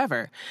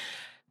 However,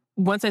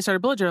 once I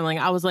started bullet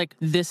journaling, I was like,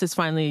 this is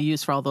finally a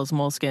use for all those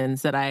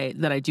moleskins that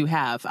I do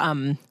have.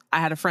 I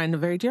had a friend, a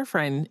very dear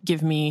friend,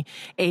 give me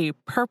a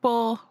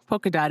purple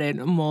polka dotted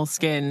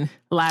moleskin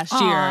last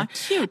year.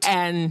 Cute.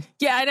 And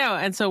yeah, I know.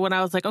 And so when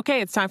I was like,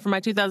 okay, it's time for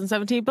my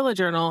 2017 bullet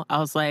journal, I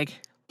was like,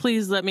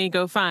 please let me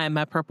go find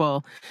my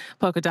purple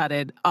polka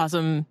dotted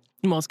awesome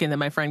moleskin that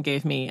my friend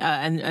gave me.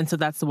 And so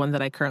that's the one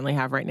that I currently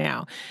have right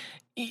now.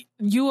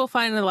 You will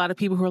find a lot of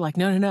people who are like,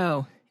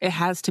 no. it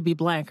has to be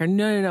blank, or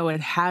no,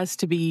 it has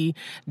to be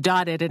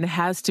dotted and it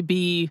has to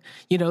be,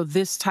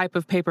 this type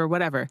of paper,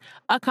 whatever.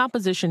 A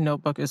composition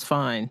notebook is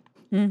fine.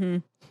 Mm-hmm.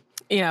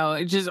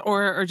 Just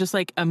or just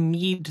like a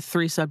Mead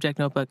 3-subject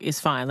notebook is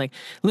fine. Like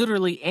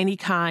literally any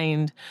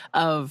kind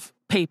of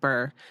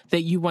paper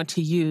that you want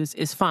to use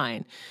is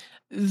fine.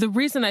 The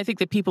reason I think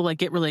that people like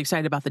get really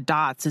excited about the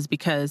dots is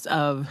because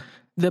of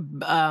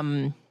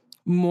the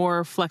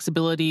more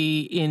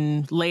flexibility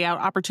in layout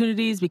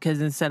opportunities,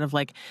 because instead of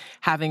like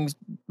having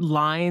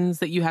lines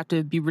that you have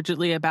to be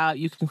rigidly about,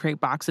 you can create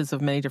boxes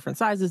of many different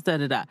sizes,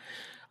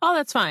 Oh,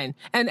 that's fine.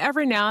 And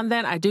every now and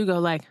then I do go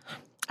like,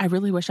 I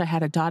really wish I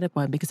had a dotted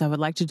one because I would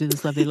like to do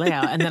this lovely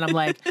layout. And then I'm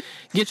like,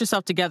 get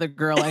yourself together,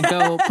 girl, and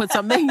go put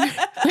something.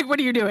 Like, what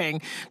are you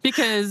doing?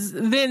 Because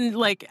then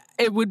like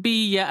it would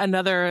be yet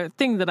another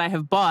thing that I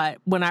have bought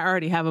when I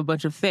already have a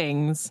bunch of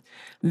things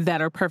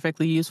that are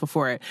perfectly useful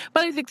for it.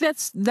 But I think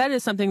that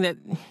is something that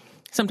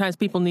sometimes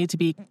people need to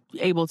be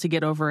able to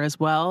get over as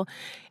well,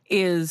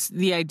 is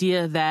the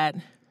idea that,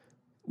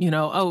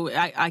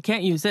 I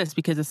can't use this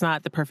because it's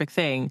not the perfect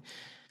thing.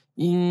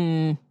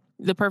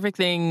 The perfect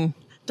thing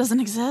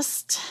doesn't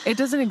exist. It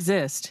doesn't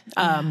exist,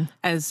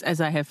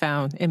 as I have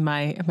found in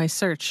my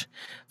search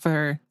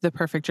for the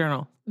perfect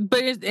journal.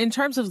 But in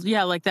terms of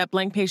like that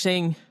blank page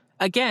thing,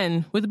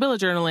 again with the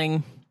bullet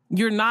journaling,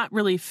 you're not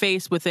really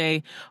faced with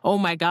oh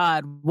my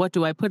God, what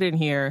do I put in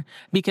here?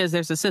 Because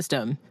there's a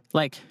system.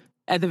 Like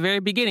at the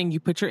very beginning, you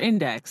put your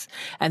index,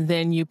 and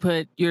then you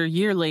put your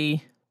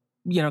yearly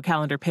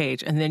calendar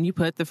page, and then you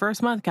put the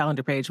first month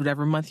calendar page,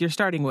 whatever month you're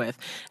starting with,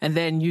 and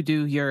then you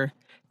do your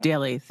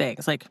daily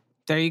things. Like,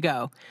 there you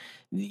go.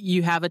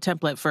 You have a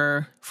template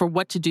for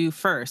what to do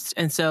first.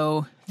 And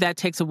so that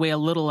takes away a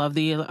little of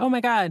the, oh my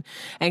God,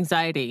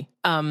 anxiety.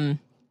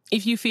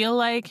 If you feel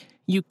like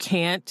you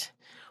can't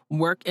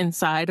work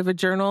inside of a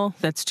journal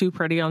that's too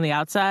pretty on the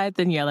outside,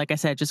 then like I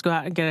said, just go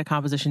out and get a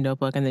composition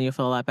notebook, and then you'll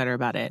feel a lot better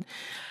about it.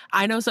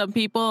 I know some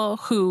people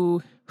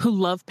who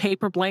love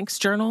paper blanks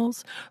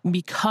journals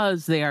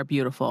because they are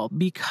beautiful,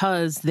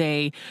 because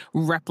they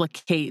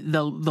replicate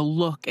the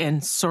look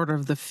and sort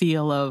of the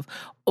feel of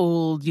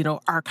old,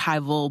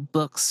 archival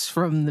books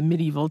from the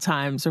medieval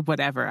times or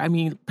whatever. I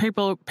mean,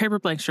 paper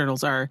blanks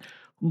journals are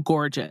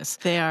gorgeous.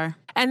 They are.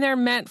 And they're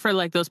meant for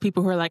like those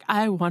people who are like,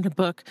 I want a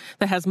book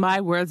that has my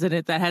words in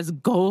it, that has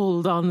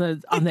gold on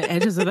the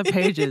edges of the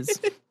pages.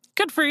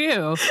 Good for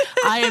you.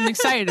 I am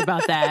excited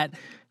about that.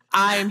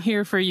 I am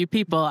here for you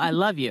people. I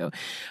love you.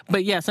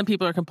 But yeah, some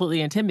people are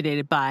completely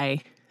intimidated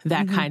by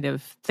that kind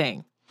of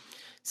thing.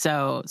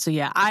 So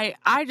yeah,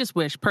 I just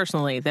wish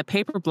personally that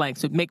paper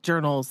blanks would make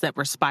journals that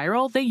were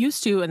spiral. They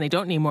used to, and they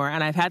don't anymore.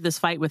 And I've had this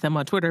fight with them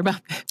on Twitter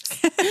about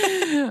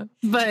this.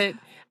 But,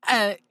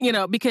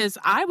 because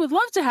I would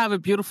love to have a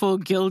beautiful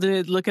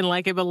gilded looking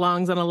like it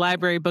belongs on a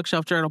library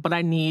bookshelf journal, but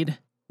I need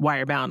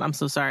wire bound. I'm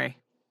so sorry.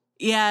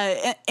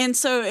 Yeah. And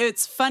so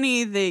it's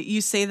funny that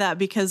you say that,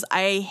 because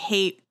I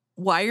hate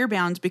wire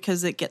bound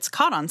because it gets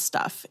caught on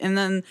stuff, and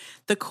then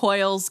the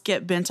coils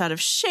get bent out of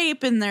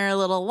shape and they're a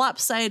little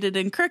lopsided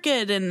and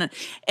crooked, and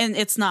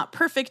it's not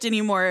perfect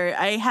anymore.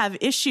 I have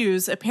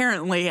issues,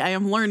 apparently. I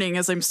am learning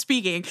as I'm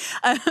speaking.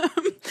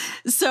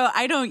 So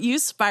I don't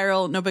use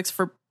spiral notebooks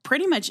for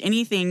pretty much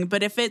anything,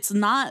 but if it's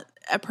not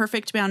a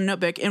perfect bound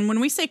notebook, and when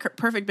we say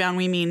perfect bound,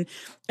 we mean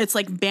it's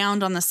like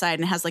bound on the side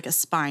and has like a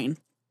spine.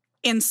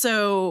 And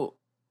so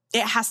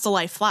it has to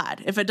lie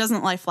flat. If it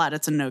doesn't lie flat,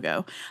 it's a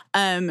no-go.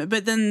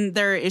 But then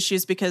there are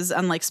issues because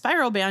unlike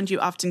spiral bound, you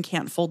often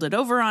can't fold it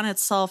over on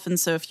itself. And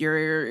so if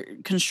you're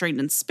constrained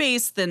in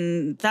space,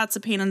 then that's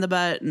a pain in the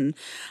butt, and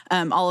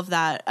all of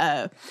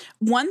that.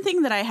 One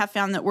thing that I have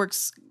found that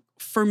works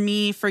for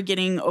me for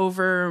getting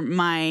over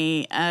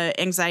my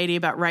anxiety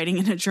about writing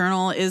in a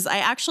journal is I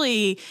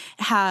actually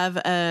have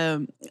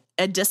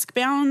a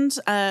disc-bound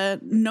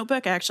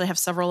notebook. I actually have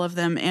several of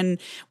them. And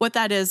what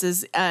that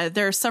is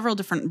there are several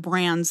different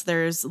brands.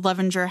 There's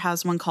Levenger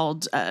has one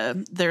called,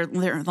 their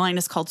line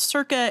is called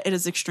Circa. It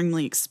is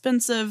extremely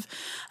expensive,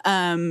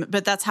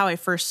 but that's how I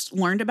first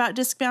learned about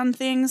disc-bound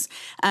things.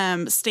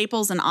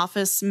 Staples and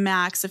Office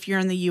Max, if you're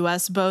in the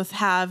U.S., both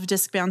have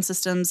disc-bound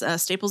systems.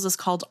 Staples is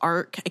called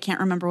ARC. I can't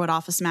remember what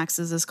Office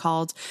Max's is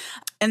called.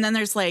 And then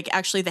there's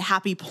actually the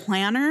Happy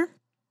Planner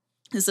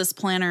is this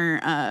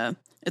planner.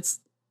 It's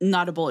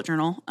not a bullet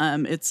journal.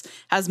 It's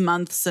has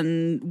months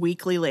and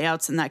weekly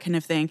layouts and that kind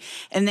of thing.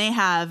 And they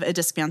have a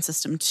disc-bound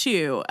system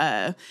too.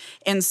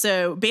 And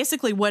so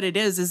basically what it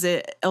is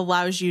it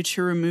allows you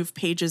to remove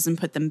pages and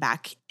put them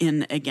back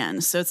in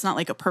again. So it's not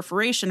like a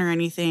perforation or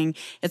anything.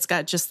 It's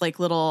got just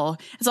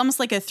it's almost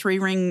like a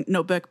 3-ring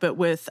notebook, but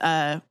with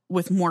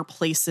with more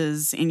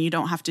places, and you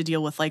don't have to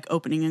deal with like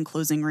opening and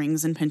closing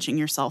rings and pinching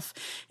yourself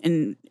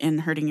and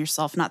hurting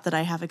yourself. Not that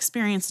I have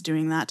experience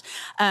doing that.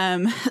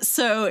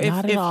 So if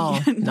not at all.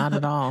 Not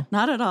at all.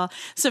 Not at all.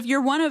 So if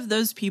you're one of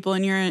those people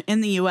and you're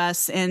in the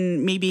US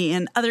and maybe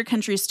in other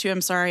countries too,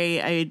 I'm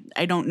sorry,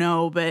 I don't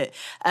know, but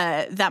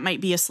that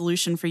might be a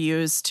solution for you,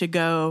 is to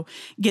go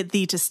get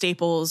thee to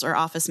Staples or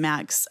Office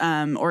Max,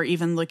 or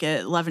even look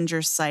at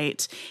Levenger's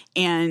site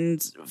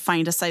and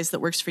find a size that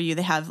works for you.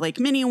 They have like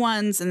mini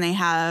ones, and they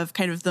have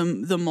kind of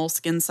the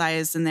moleskin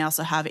size, and they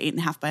also have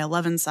 8.5 by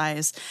 11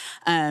 size,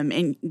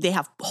 and they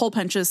have hole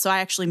punches. So I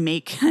actually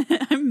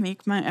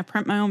I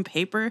print my own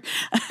paper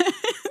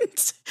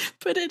and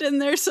put it in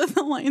there so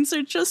the lines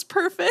are just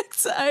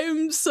perfect.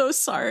 I'm so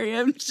sorry.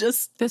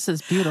 This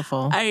is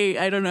beautiful.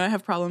 I don't know. I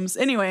have problems.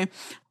 Anyway,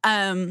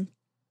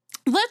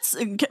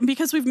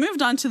 because we've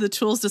moved on to the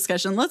tools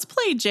discussion, let's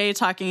play Jay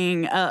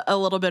talking a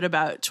little bit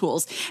about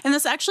tools. And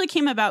this actually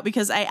came about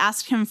because I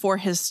asked him for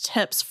his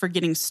tips for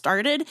getting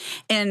started,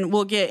 and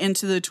we'll get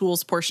into the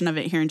tools portion of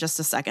it here in just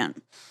a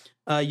second.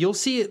 You'll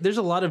see there's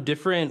a lot of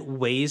different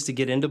ways to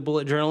get into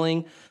bullet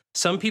journaling.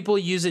 Some people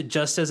use it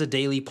just as a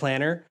daily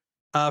planner.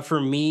 For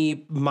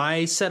me,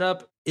 my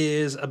setup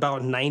is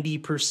about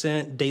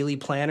 90% daily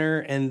planner,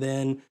 and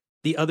then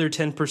the other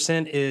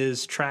 10%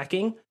 is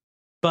tracking.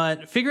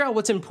 But figure out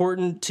what's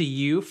important to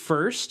you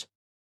first.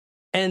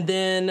 And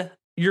then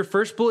your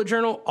first bullet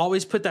journal,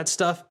 always put that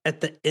stuff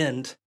at the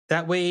end.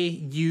 That way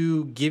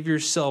you give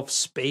yourself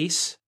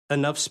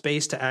enough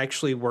space to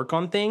actually work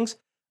on things.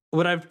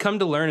 What I've come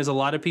to learn is a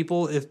lot of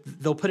people, if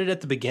they'll put it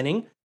at the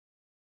beginning,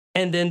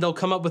 and then they'll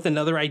come up with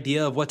another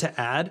idea of what to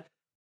add.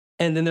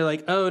 And then they're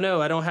like, oh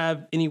no, I don't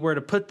have anywhere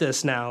to put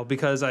this now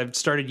because I've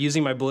started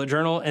using my bullet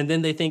journal. And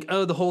then they think,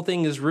 oh, the whole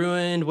thing is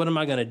ruined. What am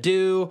I going to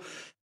do?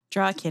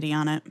 Draw a kitty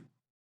on it.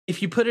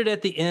 If you put it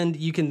at the end,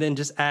 you can then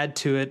just add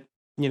to it,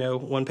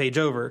 one page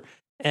over,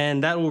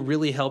 and that will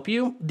really help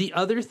you. The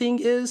other thing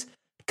is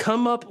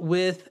come up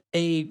with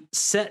a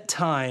set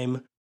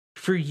time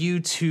for you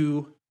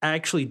to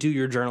actually do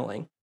your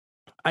journaling.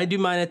 I do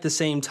mine at the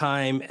same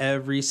time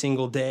every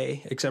single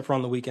day, except for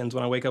on the weekends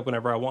when I wake up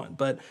whenever I want.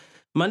 But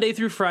Monday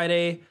through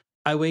Friday,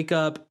 I wake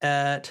up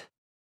at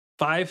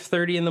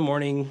 5:30 in the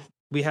morning.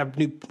 We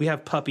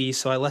have puppies,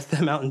 so I let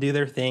them out and do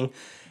their thing.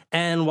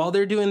 And while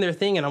they're doing their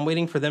thing and I'm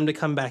waiting for them to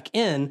come back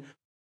in,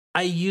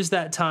 I use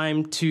that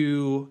time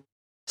to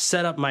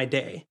set up my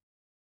day.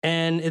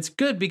 And it's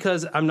good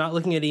because I'm not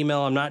looking at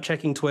email, I'm not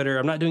checking Twitter,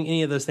 I'm not doing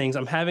any of those things.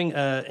 I'm having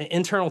an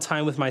internal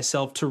time with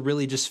myself to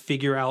really just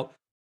figure out,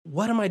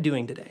 what am I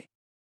doing today?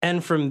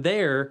 And from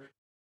there,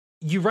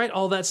 you write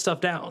all that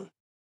stuff down.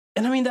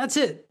 And I mean, that's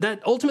it.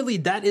 That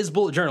is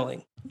bullet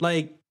journaling.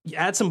 Like, you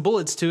add some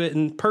bullets to it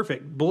and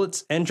perfect.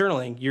 Bullets and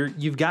journaling,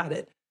 you've got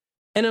it.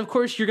 And of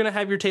course, you're going to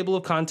have your table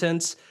of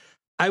contents.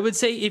 I would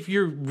say if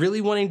you're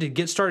really wanting to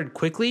get started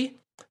quickly,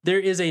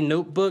 there is a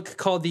notebook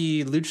called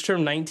the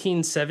Leuchtturm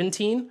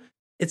 1917.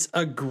 It's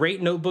a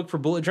great notebook for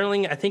bullet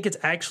journaling. I think it's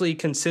actually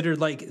considered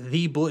like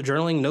the bullet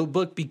journaling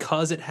notebook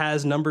because it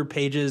has numbered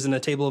pages and a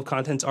table of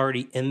contents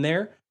already in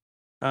there.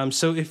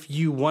 So if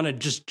you want to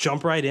just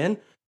jump right in,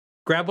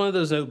 grab one of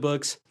those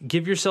notebooks,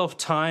 give yourself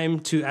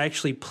time to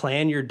actually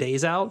plan your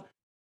days out,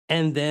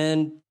 and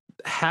then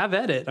have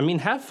at it. I mean,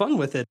 have fun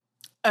with it.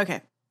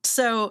 Okay.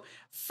 So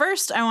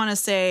first, I want to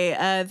say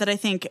that I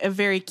think a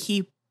very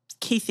key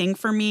thing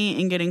for me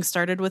in getting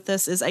started with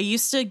this is I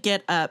used to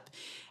get up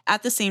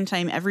at the same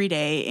time every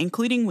day,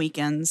 including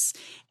weekends.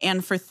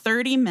 And for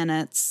 30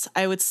 minutes,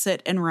 I would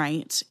sit and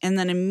write. And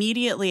then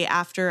immediately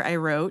after I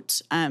wrote,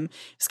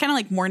 it's kind of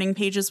like morning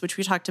pages, which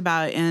we talked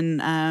about in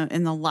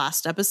the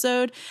last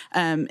episode.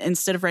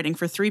 Instead of writing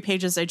for 3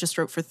 pages, I just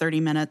wrote for 30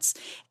 minutes.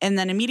 And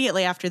then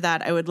immediately after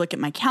that, I would look at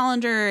my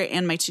calendar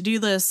and my to-do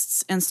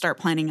lists and start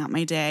planning out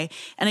my day.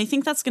 And I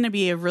think that's going to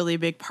be a really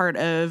big part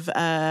of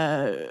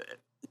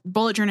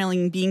bullet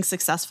journaling being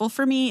successful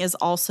for me, is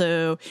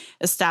also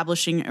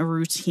establishing a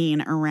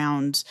routine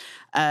around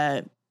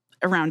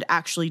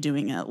actually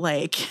doing it.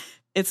 Like,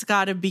 it's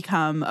got to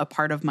become a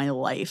part of my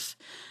life.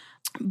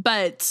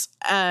 But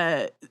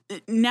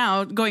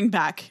now going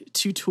back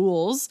to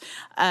tools,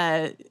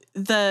 the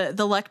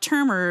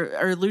Leuchtturm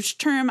or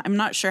Leuchtturm, I'm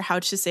not sure how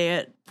to say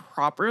it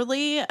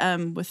properly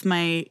with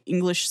my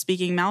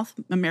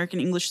American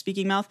English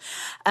speaking mouth.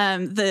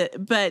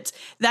 But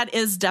that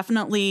is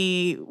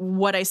definitely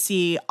what I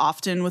see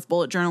often with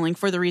bullet journaling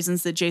for the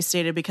reasons that Jay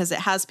stated, because it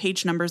has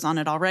page numbers on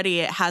it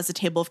already. It has a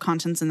table of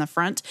contents in the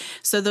front.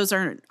 So those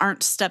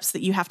aren't steps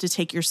that you have to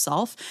take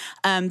yourself.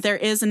 There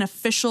is an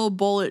official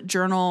bullet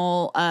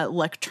journal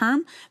Leuchtturm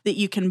that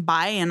you can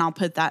buy, and I'll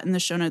put that in the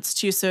show notes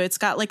too. So it's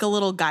got like a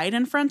little guide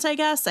in front, I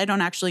guess. I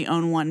don't actually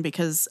own one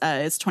because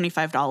it's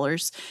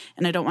 $25,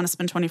 and I don't want to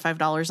spend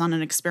 $25 on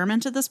an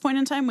experiment at this point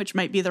in time, which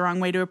might be the wrong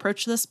way to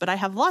approach this, but I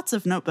have lots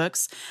of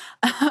notebooks.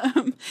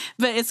 But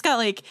it's got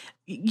like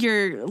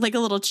a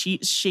little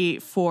cheat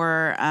sheet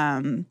for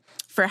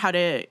for how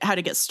to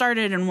get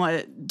started and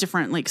what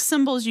different like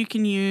symbols you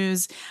can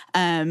use,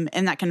 and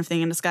that kind of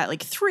thing. And it's got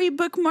like 3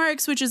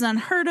 bookmarks, which is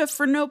unheard of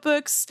for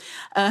notebooks,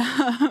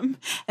 and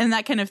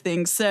that kind of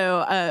thing.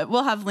 So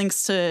we'll have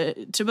links to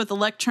both the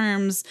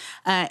Lecterms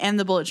and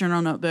the bullet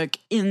journal notebook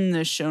in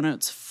the show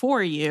notes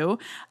for you.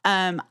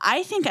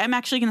 I think I'm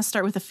actually going to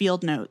start with the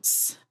Field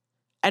Notes.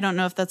 I don't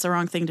know if that's the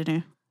wrong thing to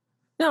do.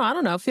 No, I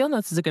don't know. Field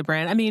Notes is a good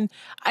brand. I mean,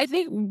 I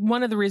think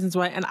one of the reasons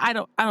why, and I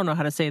don't know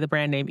how to say the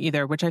brand name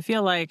either, which I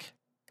feel like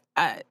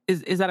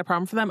is that a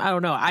problem for them? I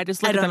don't know. I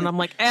just look at them and I'm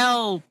like,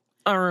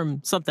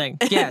 something.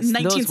 Yes,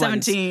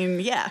 1917.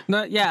 Yeah,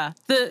 no, yeah,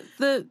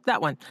 the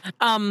that one.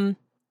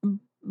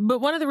 But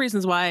one of the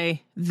reasons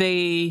why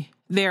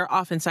they're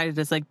often cited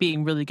as like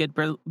being really good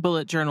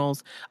bullet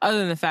journals, other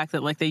than the fact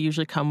that like they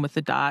usually come with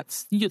the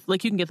dots. You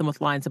can get them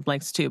with lines and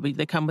blanks too, but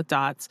they come with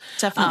dots.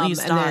 Definitely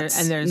use dots.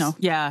 And there's no.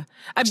 Yeah.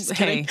 I'm just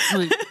saying,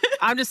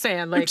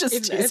 like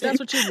if that's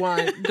what you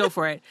want, go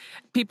for it.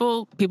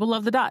 People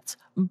love the dots,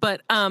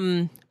 but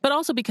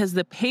also because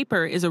the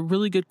paper is a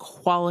really good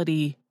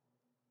quality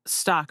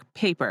stock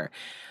paper,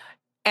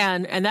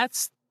 and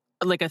that's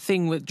like a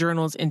thing with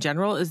journals in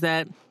general is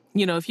that,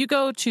 you know, if you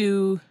go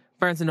to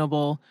Barnes &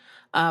 Noble,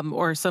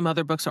 or some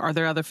other books, or are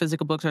there other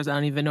physical bookstores? I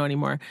don't even know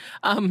anymore.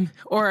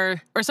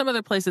 Or some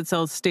other place that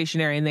sells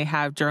stationery and they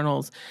have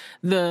journals.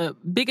 The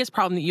biggest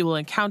problem that you will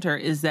encounter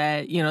is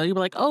that, you know, you'll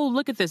be like, oh,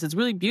 look at this. It's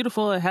really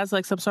beautiful. It has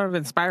like some sort of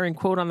inspiring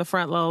quote on the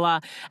front, la, la, la.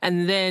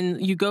 And then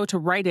you go to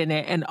write in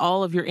it and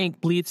all of your ink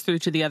bleeds through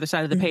to the other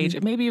side of the page,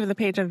 and maybe even the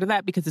page under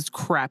that because it's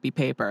crappy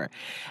paper.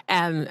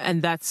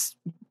 And that's,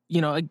 you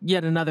know,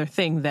 yet another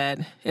thing that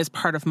is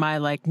part of my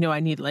like, no,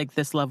 I need like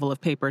this level of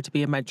paper to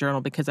be in my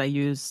journal because I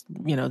use,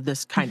 you know,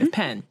 this kind of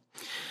pen.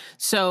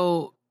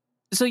 So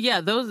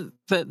yeah, the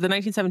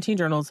 1917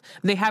 journals,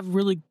 they have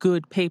really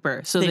good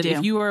paper. So that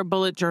if you are a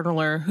bullet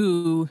journaler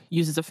who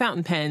uses a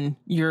fountain pen,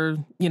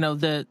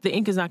 the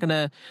ink is not going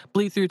to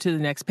bleed through to the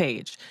next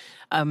page.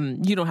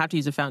 You don't have to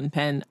use a fountain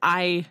pen.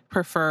 I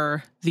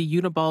prefer the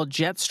Uniball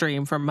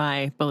Jetstream for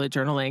my bullet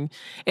journaling,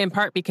 in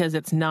part because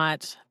it's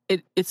not.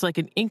 It's like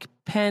an ink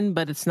pen,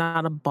 but it's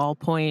not a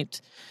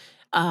ballpoint.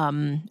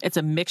 It's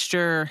a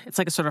mixture. It's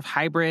like a sort of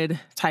hybrid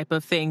type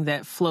of thing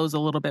that flows a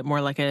little bit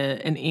more like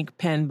an ink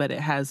pen, but it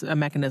has a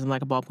mechanism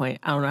like a ballpoint.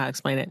 I don't know how to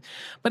explain it.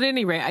 But at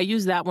any rate, I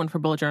use that one for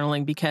bullet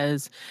journaling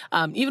because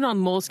even on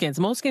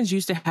Moleskines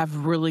used to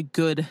have really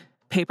good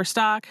paper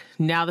stock.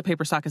 Now the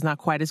paper stock is not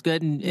quite as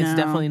good, and it's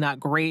definitely not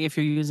great if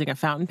you're using a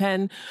fountain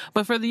pen.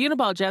 But for the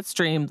Uniball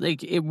Jetstream,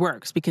 like, it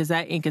works because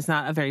that ink is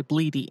not a very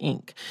bleedy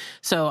ink.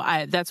 So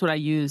that's what I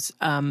use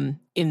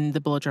in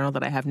the bullet journal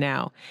that I have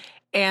now.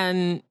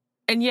 And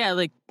yeah,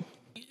 like,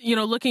 you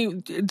know,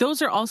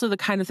 those are also the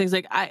kind of things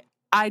like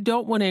I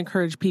don't want to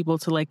encourage people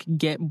to like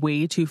get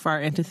way too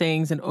far into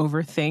things and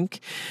overthink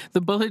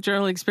the bullet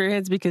journal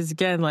experience because,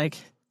 again, like,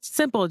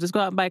 simple, just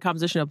go out and buy a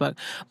composition notebook.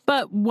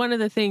 But one of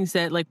the things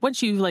that, like,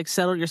 once you've like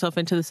settled yourself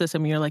into the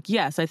system and you're like,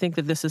 yes, I think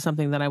that this is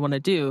something that I want to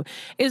do,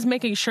 is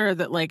making sure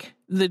that like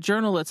the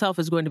journal itself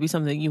is going to be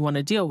something you want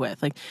to deal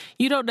with. Like,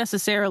 you don't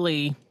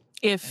necessarily,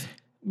 if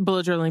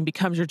bullet journaling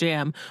becomes your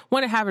jam,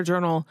 want to have a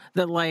journal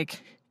that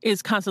like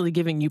is constantly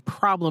giving you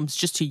problems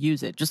just to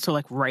use it, just to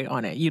like write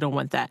on it. You don't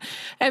want that.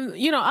 And,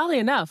 you know, oddly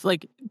enough,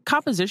 like,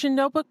 composition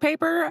notebook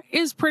paper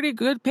is pretty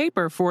good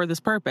paper for this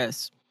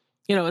purpose.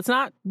 You know, it's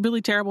not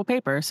really terrible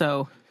paper,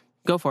 so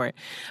go for it.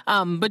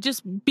 But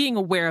just being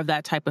aware of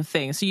that type of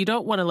thing. So you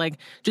don't want to like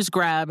just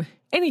grab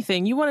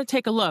anything. You want to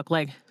take a look.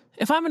 Like,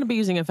 if I'm going to be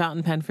using a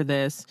fountain pen for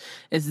this,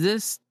 is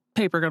this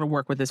paper going to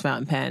work with this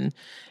fountain pen?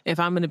 If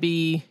I'm going to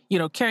be, you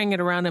know, carrying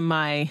it around in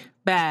my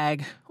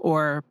bag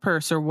or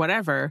purse or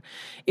whatever,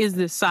 is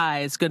this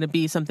size going to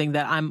be something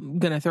that I'm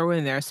going to throw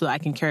in there so that I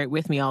can carry it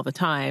with me all the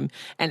time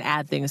and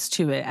add things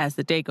to it as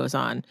the day goes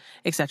on,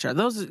 etc.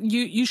 Those,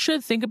 you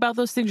should think about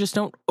those things, just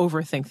don't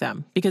overthink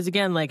them, because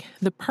again, like,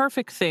 the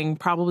perfect thing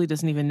probably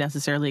doesn't even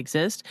necessarily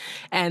exist,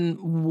 and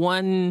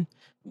one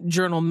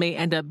journal may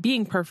end up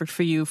being perfect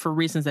for you for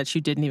reasons that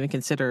you didn't even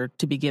consider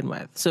to begin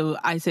with. So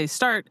I say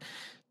start,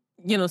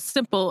 you know,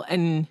 simple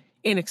and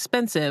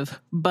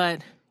inexpensive, but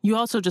you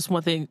also just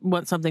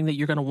want something that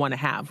you're going to want to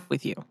have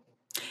with you.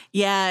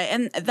 Yeah,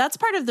 and that's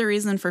part of the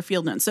reason for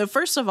Field Notes. So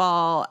first of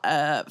all,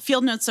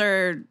 Field Notes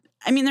are,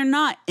 I mean, they're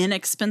not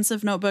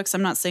inexpensive notebooks.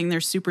 I'm not saying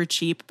they're super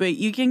cheap, but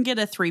you can get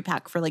a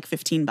 3-pack for like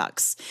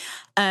 $15.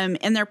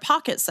 And they're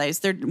pocket size.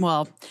 They're,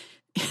 well,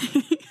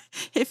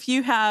 if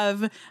you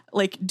have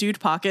like dude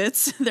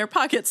pockets, they're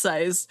pocket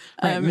size.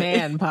 Right,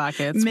 man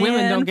pockets.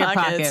 Women don't get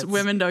pockets.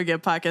 Women don't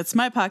get pockets.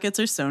 My pockets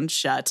are sewn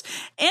shut.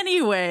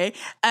 Anyway,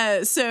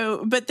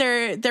 but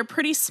they're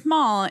pretty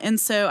small, and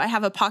so I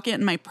have a pocket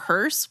in my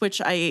purse,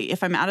 which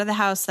if I'm out of the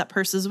house, that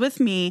purse is with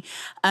me.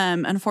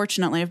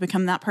 Unfortunately, I've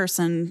become that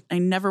person. I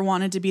never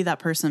wanted to be that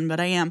person, but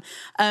I am.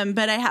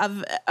 But I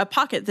have a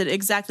pocket that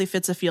exactly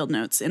fits a Field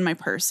Notes in my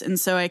purse, and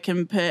so I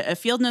can put a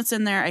Field Notes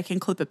in there. I can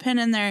clip a pin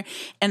in there,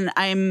 and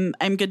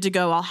I'm good to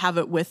go. I'll have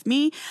it with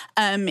me.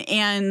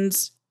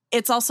 And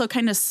it's also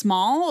kind of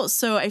small.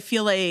 So I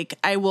feel like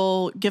I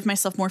will give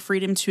myself more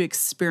freedom to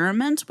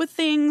experiment with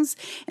things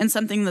and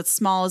something that's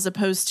small as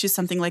opposed to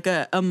something like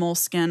a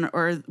Moleskine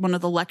or one of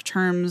the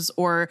Lecterms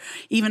or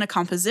even a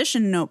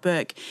composition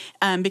notebook,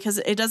 because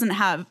it doesn't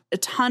have a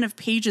ton of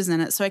pages in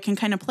it. So I can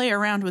kind of play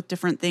around with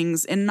different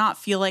things and not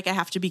feel like I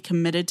have to be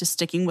committed to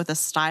sticking with a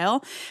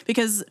style,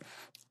 because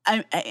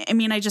I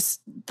mean,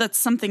 that's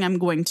something I'm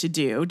going to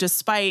do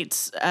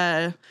despite,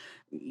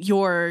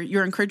 your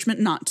encouragement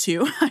not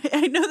to.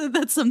 I know that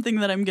that's something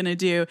that I'm going to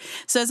do.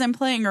 So as I'm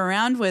playing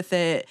around with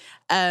it,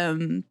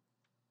 I'll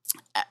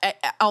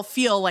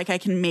feel like I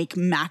can make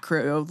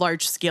macro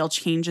large scale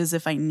changes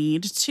if I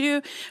need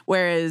to.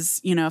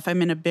 Whereas, if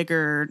I'm in a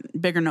bigger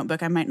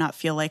notebook, I might not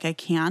feel like I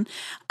can.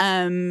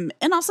 And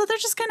also they're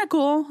just kind of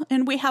cool.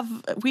 And we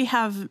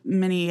have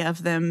many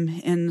of them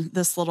in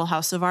this little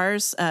house of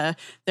ours.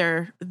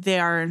 They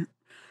are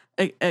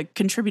a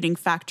contributing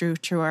factor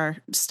to our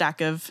stack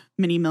of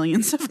many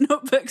millions of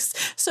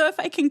notebooks. So if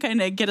I can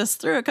kind of get us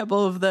through a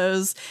couple of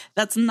those,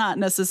 that's not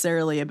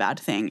necessarily a bad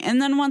thing.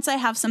 And then once I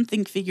have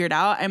something figured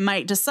out, I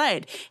might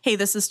decide, hey,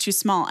 this is too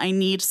small. I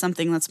need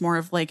something that's more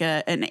of like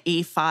an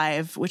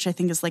A5, which I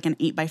think is like an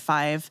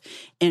 8x5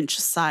 inch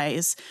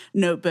size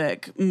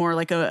notebook, more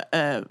like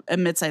a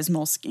mid-size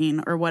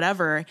Moleskine or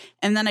whatever.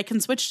 And then I can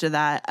switch to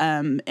that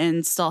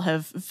and still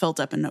have filled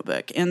up a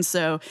notebook. And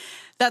so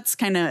that's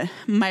kind of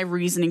my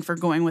reasoning for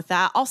going with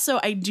that. Also,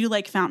 I do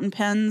like fountain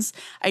pens.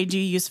 I do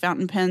use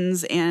fountain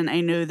pens, and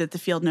I know that the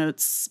Field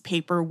Notes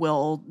paper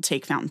will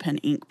take fountain pen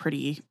ink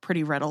pretty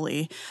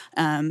readily.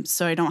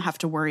 So I don't have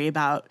to worry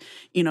about,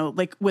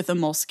 like with a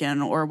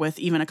Moleskine or with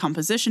even a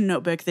composition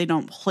notebook, they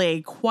don't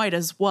play quite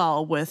as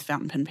well with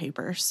fountain pen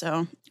paper.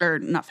 Or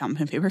not fountain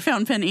pen paper,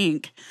 fountain pen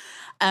ink.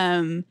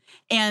 And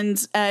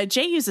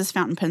Jay uses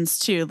fountain pens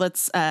too.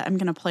 I'm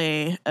going to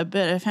play a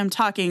bit of him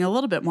talking a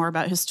little bit more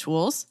about his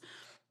tools.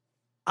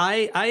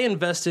 I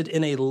invested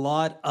in a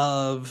lot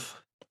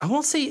of, I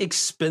won't say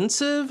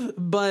expensive,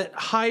 but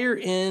higher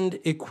end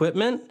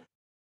equipment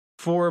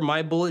for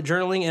my bullet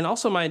journaling and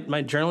also my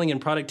journaling and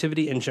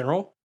productivity in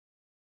general.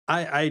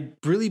 I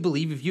really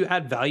believe if you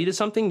add value to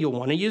something, you'll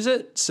want to use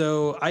it.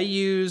 So I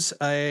use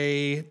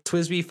a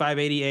TWSBI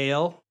 580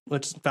 AL,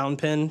 which is a fountain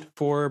pen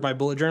for my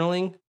bullet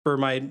journaling, for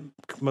my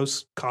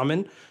most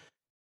common.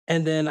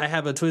 And then I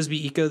have a TWSBI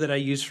Eco that I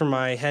use for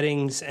my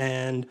headings,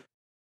 and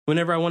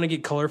whenever I want to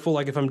get colorful,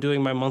 like if I'm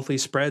doing my monthly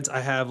spreads,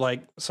 I have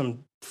like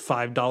some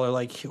 $5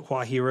 like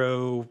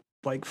Huahiro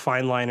like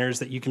fine liners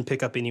that you can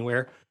pick up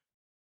anywhere.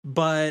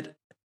 But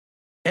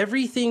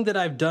everything that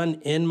I've done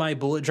in my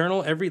bullet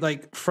journal,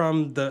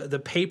 from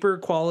the paper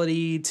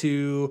quality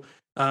to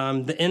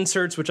the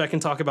inserts, which I can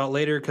talk about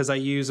later because I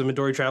use a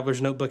Midori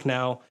Traveler's Notebook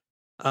now,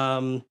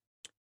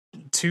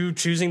 to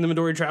choosing the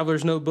Midori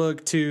Traveler's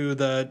Notebook, to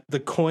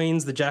the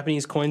coins, the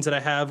Japanese coins that I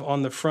have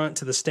on the front,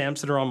 to the stamps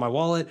that are on my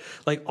wallet.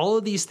 Like all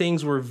of these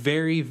things were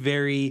very,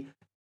 very,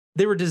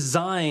 they were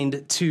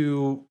designed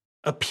to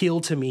appeal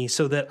to me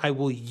so that I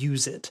will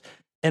use it.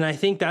 And I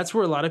think that's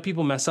where a lot of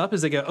people mess up,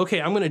 is they go,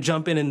 okay, I'm going to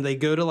jump in, and they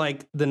go to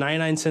like the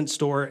 99-cent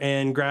store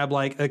and grab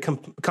like a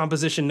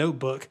composition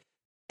notebook.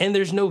 And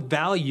there's no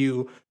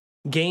value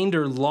gained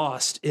or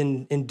lost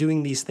in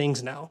doing these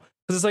things now.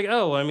 Because it's like,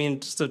 oh, I mean,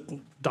 just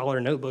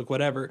 $1 notebook,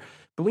 whatever.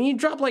 But when you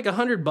drop like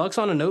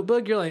 $100 on a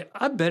notebook, you're like,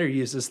 I better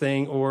use this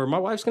thing or my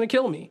wife's going to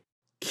kill me.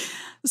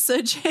 So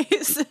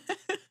Jay's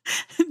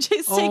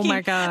oh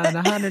my God,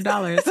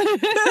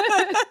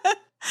 $100.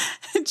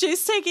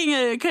 Jay's taking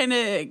a kind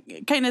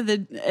of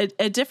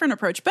a different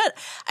approach, but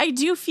I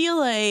do feel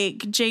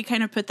like Jay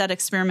kind of put that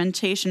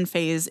experimentation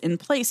phase in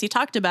place. He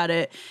talked about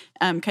it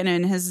kind of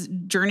in his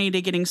journey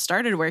to getting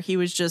started, where he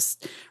was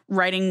just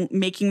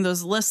making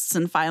those lists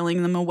and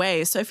filing them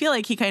away. So I feel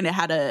like he kind of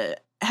had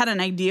an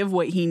idea of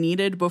what he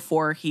needed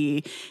before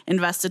he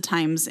invested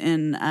times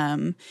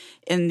in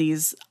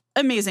these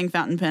amazing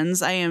fountain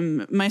pens. I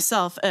am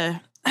myself a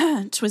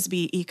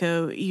TWSBI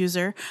Eco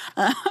user.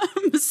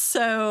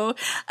 So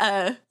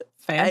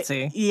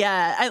fancy.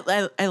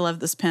 I love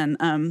this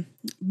pen.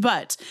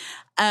 But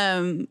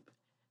I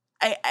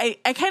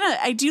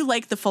do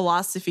like the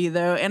philosophy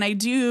though. And I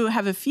do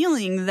have a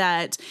feeling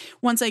that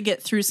once I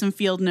get through some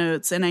field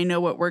notes and I know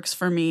what works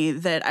for me,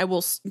 that I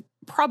will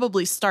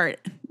probably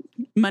start,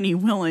 money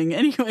willing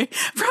anyway,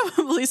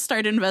 probably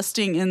start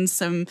investing in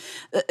some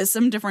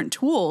different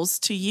tools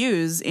to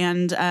use.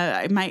 And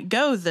I might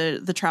go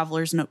the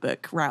Traveler's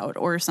Notebook route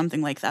or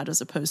something like that,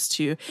 as opposed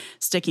to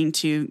sticking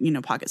to,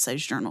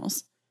 pocket-sized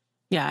journals.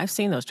 Yeah, I've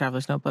seen those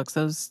Traveler's Notebooks.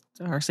 Those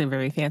are actually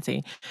very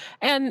fancy.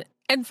 And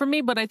for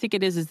me, what I think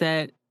it is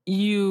that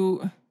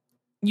you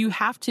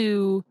have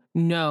to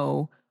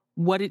know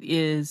what it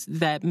is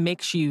that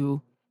makes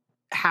you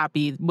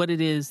happy, what it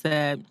is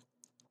that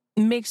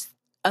makes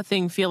a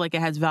thing feel like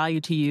it has value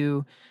to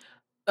you,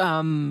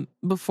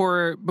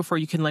 before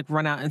you can like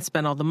run out and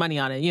spend all the money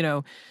on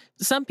it.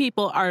 Some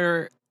people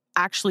are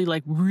actually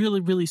like really,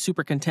 really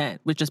super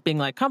content with just being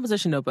like,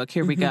 composition notebook,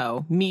 here we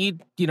go.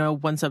 Need,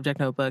 one subject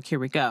notebook, here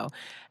we go.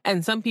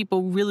 And some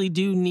people really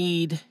do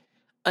need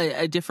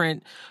a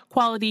different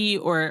quality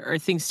or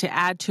things to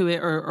add to it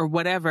or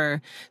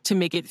whatever to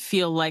make it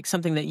feel like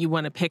something that you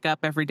want to pick up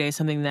every day,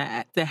 something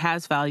that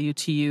has value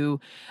to you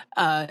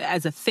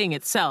as a thing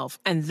itself.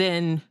 And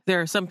then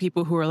there are some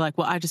people who are like,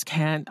 well,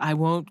 I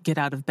won't get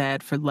out of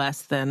bed for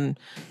less than,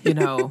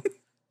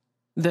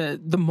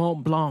 the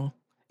Mont Blanc.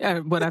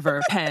 Or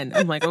whatever pen.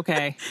 I'm like,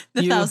 okay,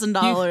 the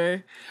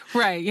 $1,000,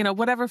 right?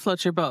 Whatever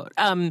floats your boat.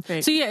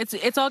 Right. So yeah,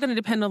 it's all going to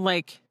depend on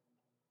like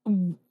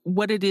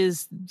what it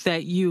is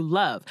that you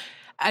love.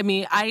 I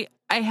mean, I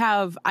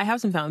have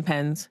some fountain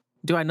pens.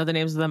 Do I know the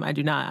names of them? I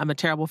do not. I'm a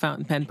terrible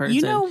fountain pen person.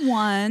 You know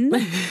one.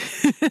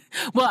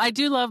 Well, I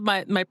do love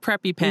my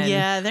preppy pen.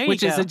 Yeah, there you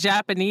which go. is a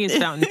Japanese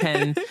fountain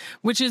pen,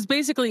 which is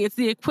basically, it's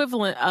the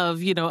equivalent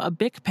of, a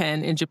Bic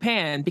pen in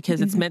Japan because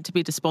it's meant to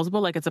be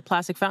disposable. Like it's a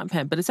plastic fountain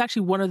pen, but it's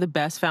actually one of the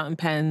best fountain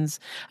pens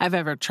I've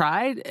ever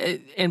tried,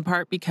 in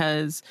part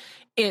because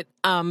it,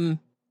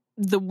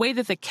 the way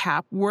that the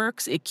cap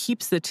works, it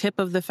keeps the tip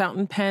of the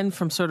fountain pen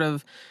from sort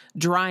of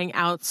drying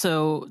out.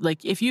 So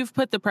like if you've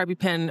put the preppy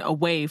pen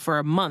away for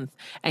a month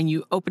and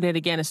you open it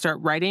again and start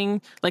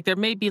writing, like there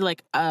may be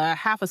like a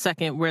half a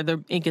second where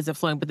the ink isn't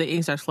flowing, but the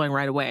ink starts flowing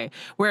right away.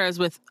 Whereas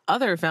with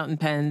other fountain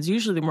pens,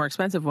 usually the more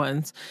expensive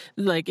ones,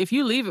 like if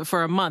you leave it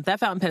for a month, that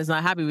fountain pen is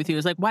not happy with you.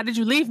 It's like, why did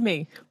you leave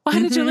me? Why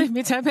did you leave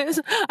me 10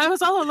 minutes? I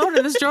was all alone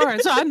in this drawer.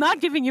 So I'm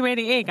not giving you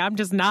any ink. I'm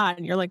just not.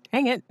 And you're like,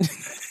 dang it.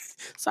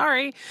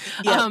 Sorry.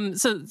 Yep.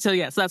 So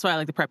that's why I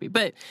like the preppy.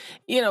 But,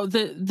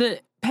 the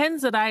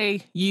pens that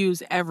I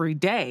use every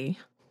day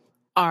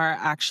are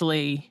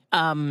actually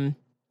a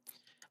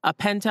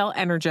Pentel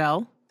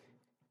Energel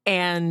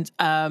and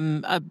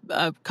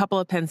a couple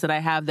of pens that I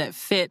have that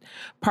fit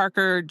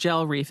Parker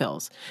gel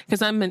refills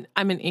because I'm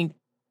an ink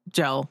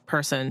gel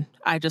person.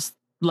 I just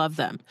love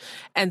them.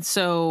 And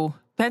so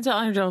Pentel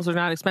Energels are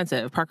not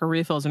expensive. Parker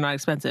refills are not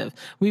expensive.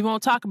 We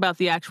won't talk about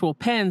the actual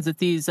pens that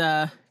these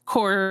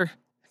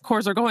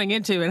cores are going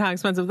into and how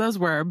expensive those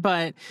were,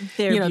 but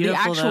They're the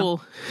beautiful,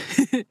 actual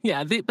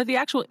but the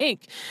actual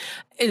ink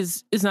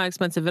is not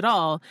expensive at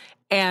all.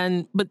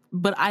 And but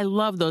I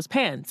love those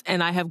pens,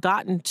 and I have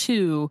gotten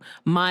to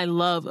my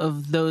love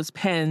of those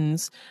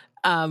pens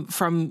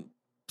from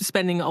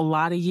spending a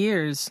lot of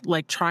years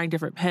like trying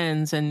different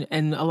pens and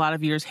a lot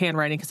of years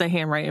handwriting, because I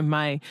handwrite in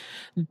my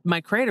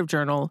creative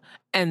journal,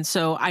 and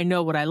so I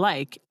know what I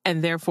like,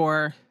 and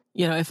therefore,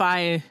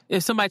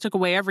 if somebody took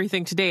away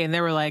everything today and they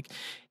were like,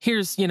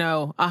 here's,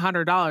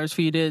 $100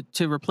 for you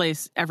to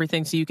replace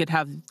everything so you could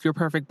have your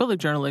perfect bullet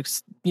journal,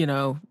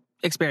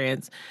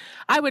 experience,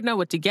 I would know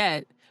what to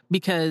get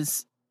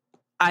because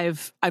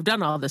I've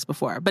done all this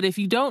before. But if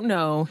you don't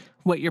know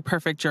what your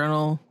perfect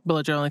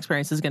bullet journal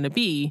experience is going to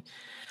be,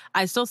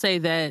 I still say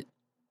that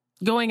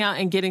going out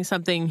and getting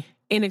something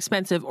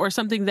inexpensive or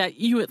something that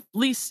you at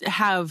least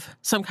have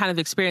some kind of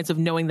experience of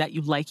knowing that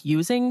you like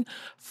using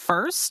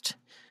first.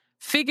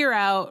 Figure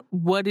out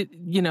whether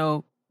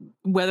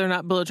or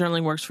not bullet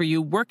journaling works for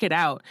you. Work it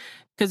out.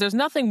 Because there's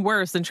nothing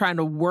worse than trying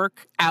to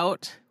work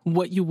out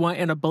what you want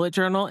in a bullet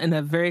journal, in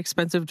a very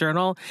expensive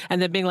journal,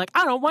 and then being like,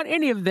 I don't want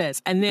any of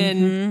this. And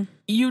then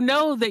you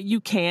know that you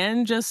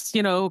can just,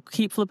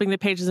 keep flipping the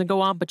pages and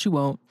go on, but you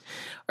won't.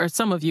 Or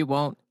some of you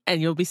won't. And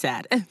you'll be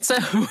sad.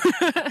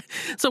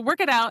 So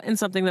work it out in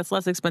something that's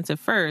less expensive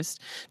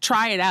first.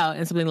 Try it out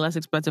in something less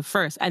expensive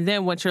first. And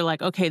then once you're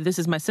like, okay, this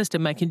is my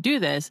system, I can do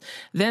this,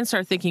 then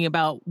start thinking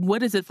about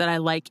what is it that I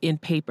like in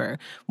paper?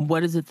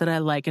 What is it that I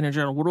like in a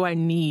journal? What do I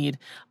need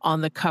on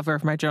the cover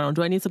of my journal?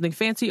 Do I need something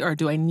fancy or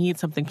do I need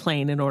something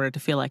plain in order to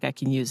feel like I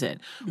can use it?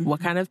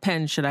 What kind of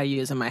pen should I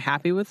use? Am I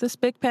happy with this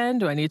big pen?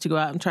 Do I need to go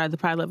out and try the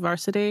Pilot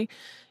Varsity?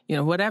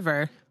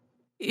 Whatever.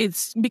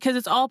 It's because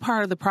it's all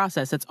part of the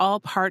process. It's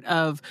all part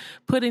of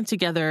putting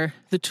together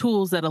the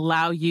tools that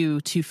allow you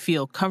to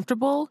feel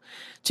comfortable,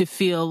 to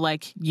feel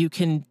like you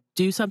can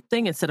do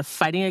something instead of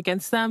fighting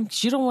against them.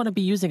 Because you don't want to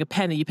be using a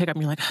pen that you pick up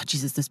and you're like, oh,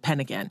 Jesus, this pen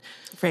again.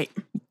 Right.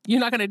 You're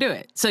not going to do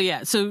it. So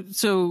yeah,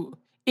 so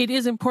it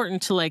is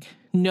important to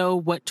know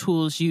what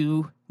tools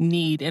you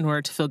need in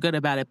order to feel good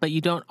about it, but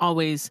you don't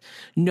always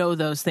know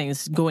those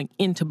things going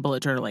into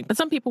bullet journaling. But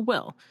some people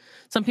will.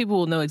 Some people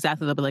will know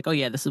exactly. They'll be like, oh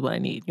yeah, this is what I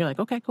need. You're like,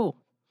 okay, cool.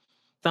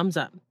 Thumbs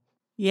up.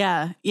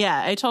 Yeah.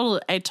 I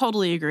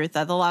totally agree with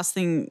that. The last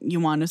thing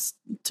you want is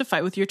to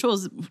fight with your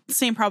tools.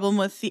 Same problem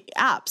with the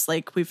apps,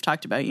 like we've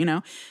talked about.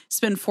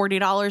 Spend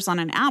 $40 on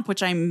an app,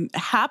 which I'm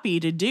happy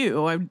to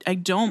do. I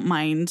don't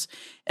mind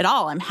at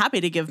all. I'm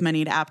happy to give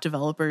money to app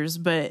developers,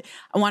 but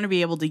I want to be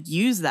able to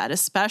use that,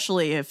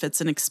 especially if it's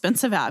an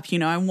expensive app.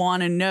 I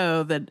want to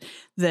know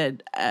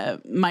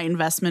that my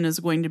investment is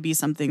going to be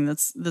something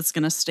that's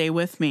going to stay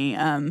with me.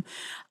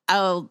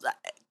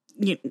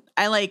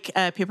 I like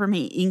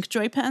Papermate Ink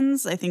Joy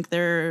pens. I think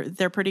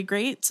they're pretty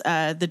great.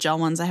 The gel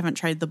ones, I haven't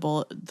tried the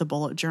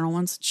bullet journal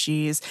ones.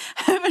 Jeez,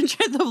 I haven't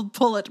tried the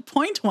bullet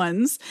point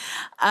ones.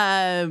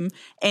 And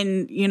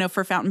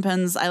for fountain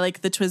pens, I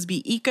like the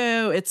TWSBI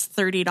Eco. It's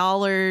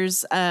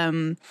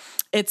 $30.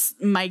 It's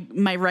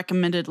my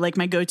recommended, like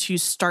my go-to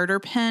starter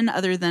pen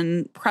other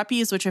than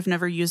Preppies, which I've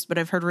never used, but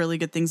I've heard really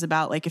good things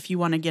about. Like if you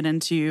want to get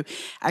into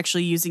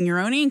actually using your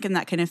own ink and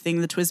that kind of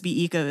thing, the TWSBI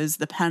Eco is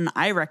the pen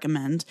I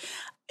recommend.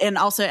 And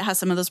also it has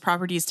some of those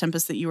properties,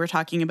 Tempest, that you were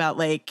talking about.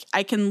 Like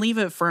I can leave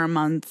it for a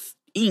month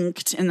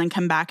inked and then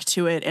come back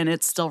to it and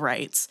it still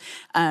writes.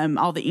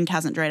 All the ink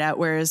hasn't dried out.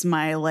 Whereas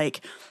my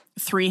like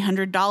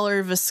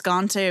 $300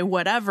 Visconti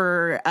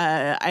whatever,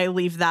 I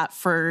leave that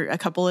for a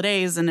couple of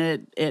days and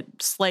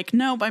it's like,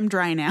 nope, I'm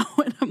dry now.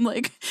 And I'm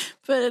like,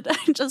 but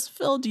I just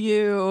filled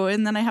you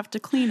and then I have to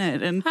clean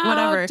it and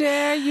whatever. How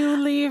dare you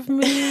leave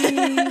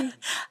me?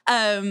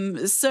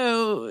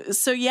 So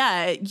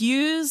yeah,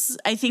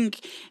 I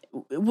think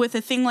with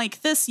a thing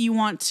like this, you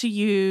want to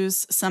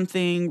use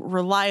something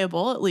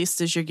reliable, at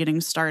least as you're getting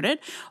started,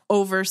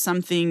 over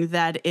something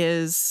that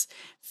is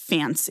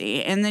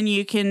fancy. And then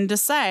you can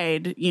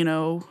decide,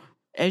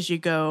 as you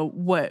go,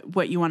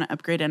 what you want to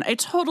upgrade in. I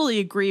totally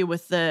agree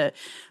with the,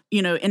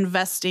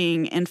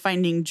 investing and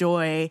finding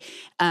joy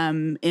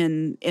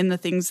in the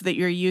things that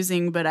you're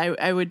using. But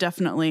I would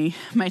definitely,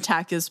 my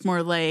tack is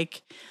more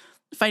like,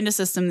 find a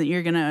system that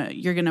you're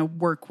gonna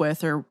work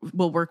with or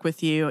will work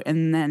with you,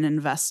 and then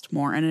invest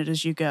more in it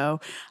as you go.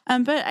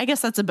 But I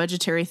guess that's a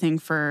budgetary thing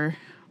for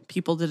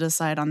people to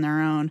decide on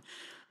their own.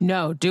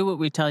 No, do what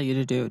we tell you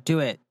to do. Do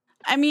it.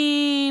 I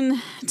mean,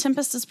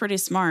 Tempest is pretty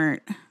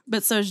smart,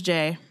 but so is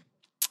Jay.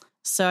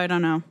 So I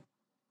don't know.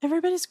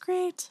 Everybody's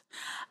great.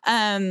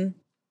 I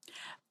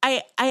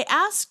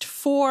asked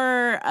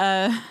for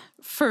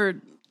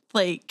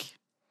like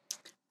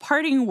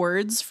parting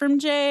words from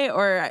Jay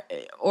or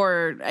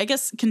I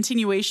guess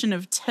continuation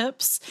of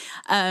tips.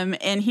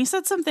 And he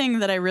said something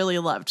that I really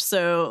loved.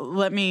 So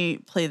let me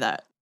play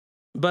that.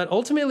 But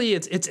ultimately,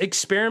 it's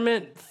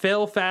experiment,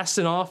 fail fast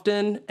and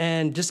often,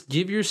 and just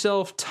give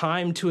yourself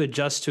time to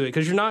adjust to it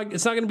because it's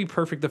not going to be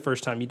perfect the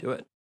first time you do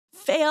it.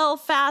 Fail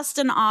fast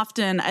and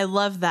often. I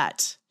love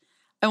that.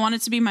 I want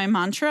it to be my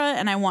mantra,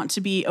 and I want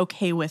to be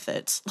okay with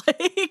it.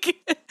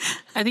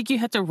 I think you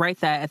have to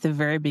write that at the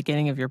very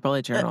beginning of your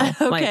bullet journal.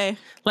 Okay.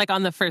 Like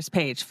on the first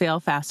page, fail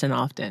fast and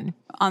often.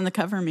 On the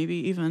cover, maybe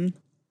even,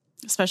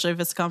 especially if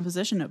it's a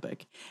composition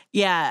notebook.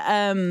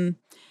 Yeah.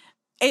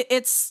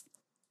 It's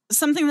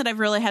something that I've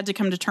really had to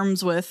come to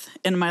terms with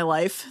in my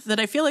life that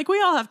I feel like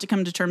we all have to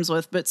come to terms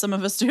with, but some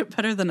of us do it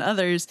better than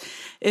others,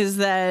 is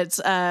that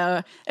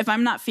if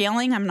I'm not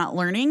failing, I'm not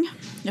learning.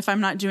 If I'm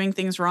not doing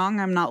things wrong,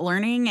 I'm not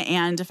learning.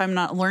 And if I'm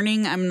not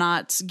learning, I'm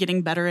not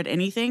getting better at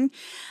anything.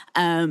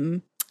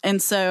 And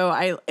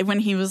so when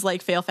he was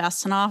like fail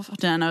fast and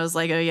often, I was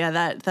like, oh yeah,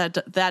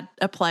 that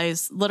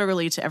applies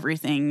literally to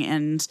everything.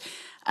 And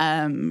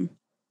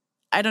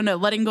I don't know,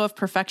 letting go of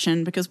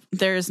perfection, because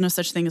there is no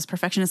such thing as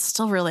perfection. It's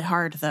still really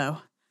hard, though.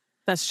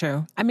 That's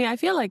true. I mean, I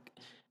feel like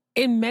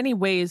in many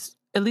ways,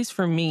 at least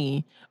for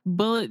me,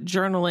 bullet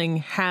journaling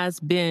has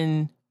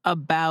been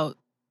about,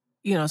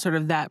 sort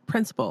of that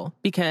principle.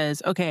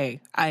 Because, okay,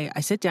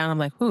 I sit down, I'm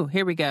like, ooh,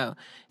 here we go.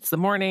 It's the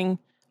morning.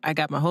 I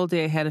got my whole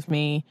day ahead of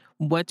me.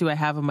 What do I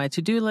have on my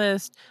to-do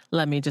list?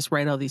 Let me just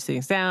write all these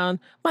things down.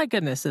 My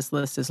goodness, this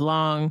list is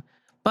long.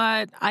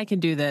 But I can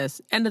do this.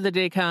 End of the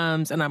day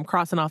comes and I'm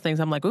crossing off things.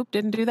 I'm like, oop,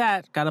 didn't do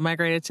that. Got to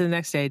migrate it to the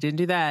next day. Didn't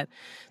do that.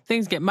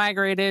 Things get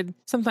migrated.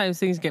 Sometimes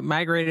things get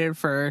migrated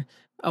for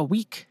a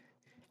week.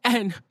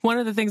 And one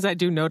of the things I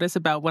do notice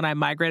about when I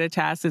migrate a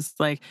task is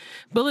like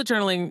bullet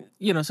journaling,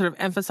 sort of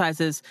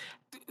emphasizes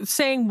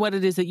saying what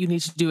it is that you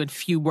need to do in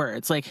few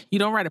words. Like you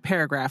don't write a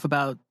paragraph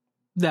about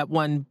that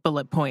one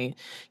bullet point.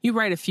 You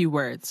write a few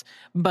words.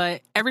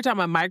 But every time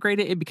I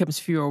migrate it, it becomes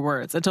fewer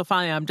words until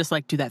finally I'm just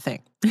like, do that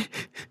thing.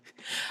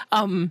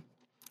 But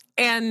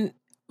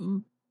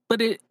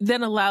it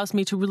then allows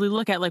me to really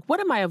look at like, what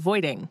am I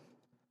avoiding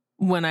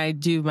when I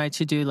do my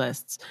to-do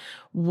lists?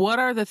 What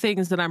are the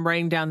things that I'm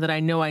writing down that I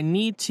know I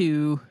need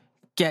to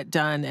get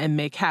done and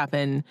make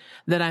happen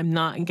that I'm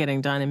not getting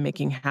done and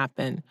making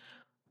happen?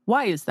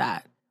 Why is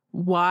that?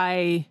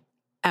 Why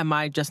am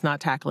I just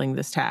not tackling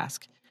this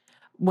task?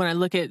 When I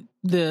look at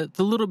the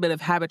little bit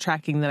of habit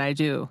tracking that I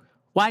do,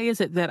 why is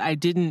it that I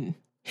didn't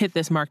hit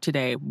this mark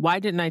today? Why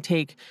didn't I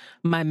take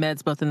my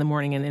meds both in the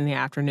morning and in the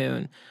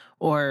afternoon?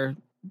 Or,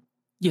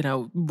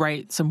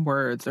 write some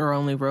words, or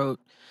only wrote,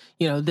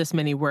 this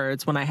many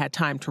words when I had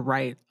time to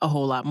write a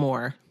whole lot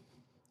more?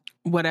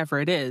 Whatever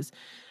it is.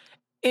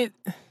 It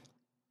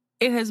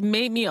has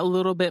made me a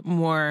little bit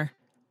more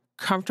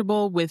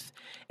comfortable with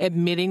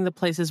admitting the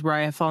places where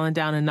I have fallen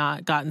down and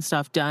not gotten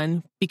stuff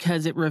done,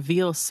 because it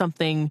reveals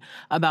something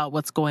about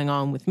what's going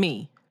on with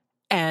me.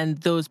 And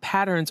those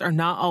patterns are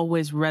not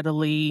always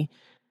readily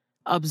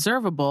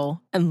observable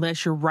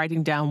unless you're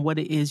writing down what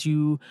it is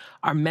you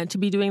are meant to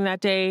be doing that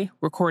day,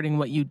 recording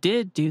what you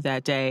did do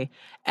that day,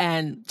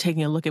 and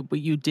taking a look at what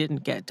you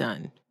didn't get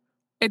done.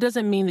 it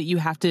doesn't mean that you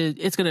have to,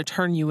 it's going to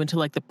turn you into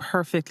like the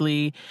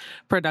perfectly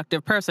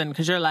productive person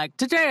because you're like,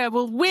 today I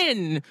will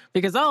win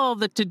because all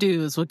the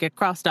to-dos will get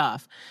crossed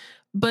off.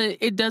 But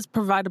it does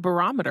provide a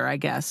barometer, I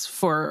guess,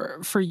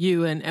 for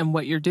you and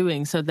what you're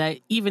doing so that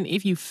even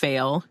if you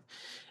fail,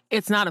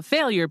 it's not a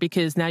failure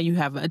because now you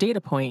have a data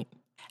point.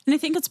 And I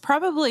think it's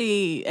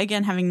probably,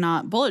 again, having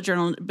not bullet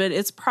journaled, but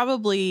it's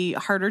probably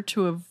harder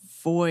to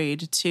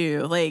avoid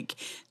too. Like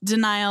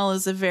denial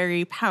is a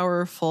very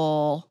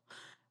powerful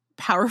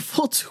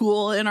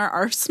tool in our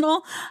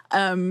arsenal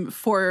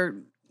for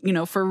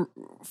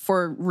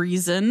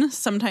reason,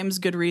 sometimes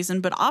good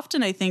reason, but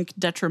often I think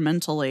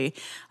detrimentally.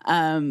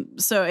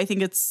 So I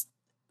think it's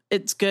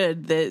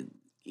good that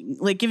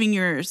like giving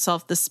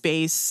yourself the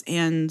space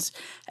and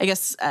I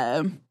guess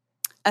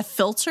a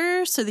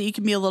filter so that you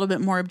can be a little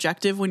bit more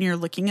objective when you're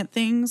looking at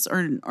things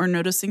or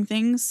noticing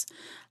things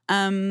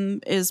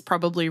is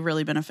probably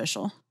really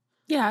beneficial.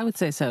 Yeah, I would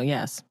say so.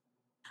 Yes.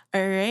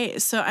 All right.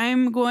 So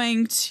I'm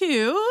going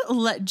to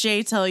let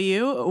Jay tell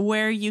you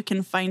where you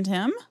can find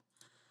him.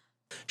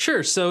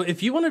 Sure. So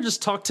if you want to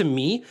just talk to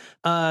me,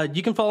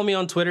 you can follow me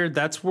on Twitter.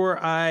 That's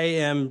where I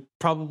am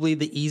probably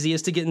the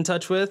easiest to get in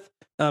touch with.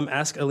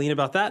 Ask Aline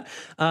about that.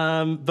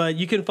 But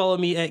you can follow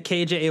me at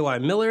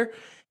KJAY Miller.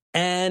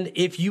 And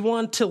if you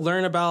want to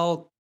learn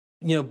about,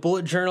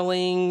 bullet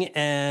journaling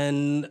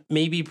and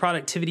maybe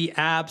productivity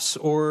apps,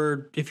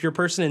 or if you're a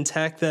person in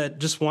tech that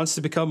just wants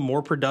to become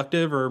more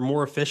productive or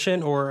more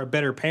efficient or a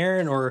better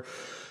parent or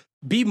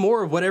be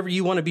more of whatever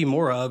you want to be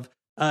more of,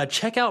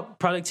 check out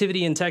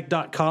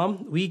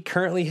productivityintech.com. We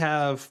currently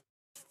have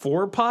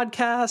 4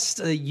 podcasts,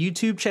 a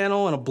YouTube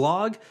channel, and a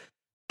blog.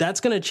 That's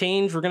going to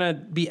change. We're going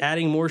to be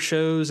adding more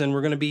shows, and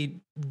we're going to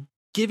be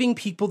giving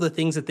people the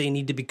things that they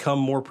need to become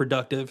more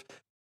productive,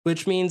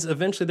 which means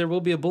eventually there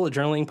will be a bullet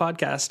journaling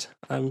podcast.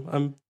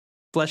 I'm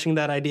fleshing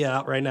that idea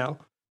out right now.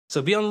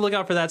 So be on the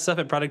lookout for that stuff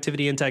at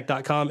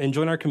productivityintech.com and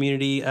join our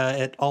community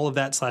at all of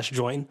that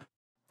 /join.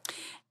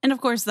 And of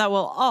course, that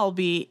will all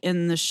be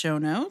in the show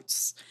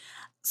notes.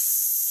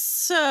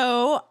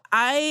 So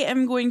I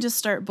am going to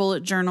start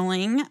bullet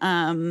journaling.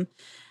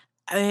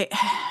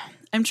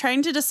 I'm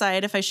trying to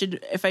decide if I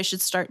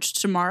should start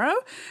tomorrow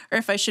or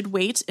if I should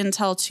wait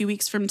until 2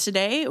 weeks from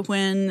today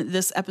when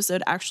this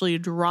episode actually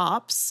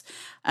drops.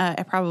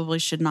 I probably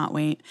should not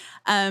wait.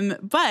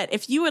 But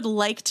if you would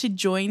like to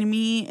join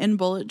me in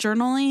bullet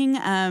journaling,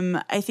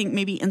 I think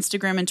maybe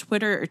Instagram and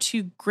Twitter are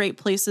 2 great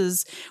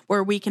places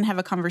where we can have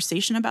a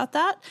conversation about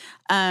that.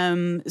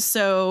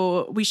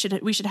 So we should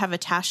have a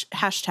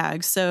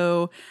hashtag.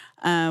 So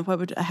what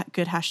would a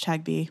good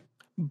hashtag be?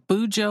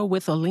 Bujo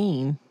with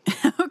Aline.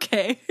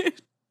 Okay.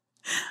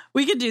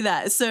 We could do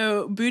that.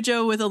 So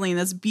Bujo with Aline,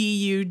 that's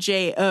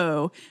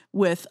BUJO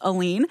with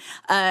Aline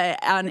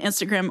on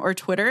Instagram or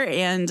Twitter.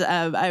 And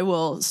I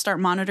will start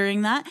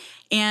monitoring that.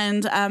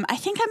 And I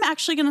think I'm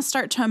actually going to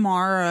start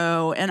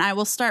tomorrow and I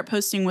will start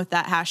posting with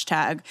that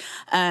hashtag.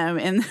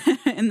 And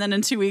then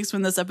in 2 weeks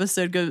when this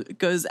episode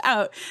goes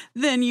out,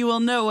 then you will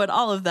know what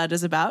all of that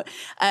is about.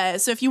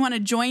 So if you want to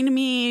join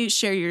me,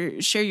 share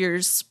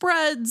your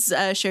spreads,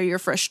 share your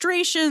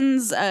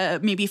frustrations,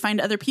 maybe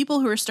find other people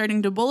who are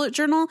starting to bullet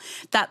journal,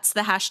 that's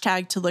the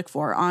hashtag to look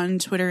for on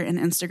Twitter and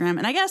Instagram.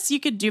 And I guess you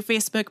could do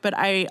Facebook, but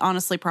I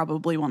honestly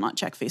probably will not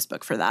check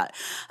Facebook for that.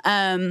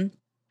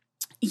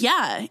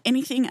 Yeah.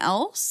 Anything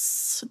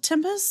else,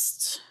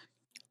 Tempest?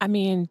 I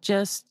mean,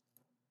 just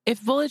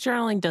if bullet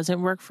journaling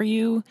doesn't work for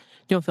you,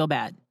 don't feel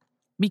bad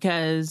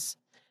because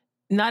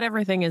not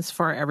everything is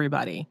for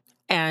everybody.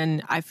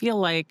 And I feel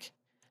like,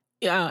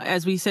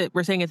 as we're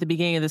saying at the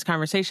beginning of this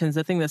conversation,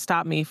 the thing that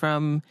stopped me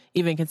from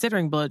even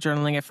considering bullet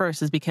journaling at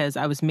first is because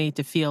I was made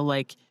to feel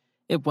like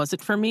it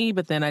wasn't for me,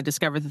 but then I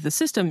discovered that the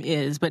system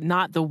is, but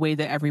not the way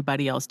that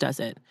everybody else does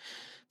it.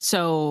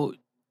 So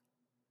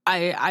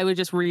I would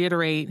just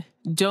reiterate,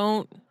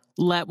 don't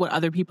let what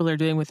other people are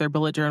doing with their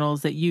bullet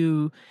journals that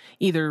you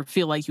either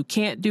feel like you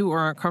can't do or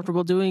aren't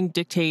comfortable doing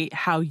dictate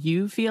how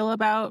you feel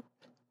about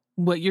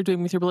what you're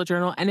doing with your bullet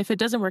journal. And if it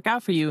doesn't work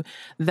out for you,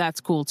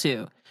 that's cool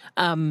too.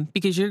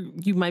 Because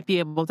you might be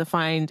able to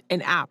find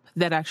an app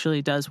that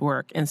actually does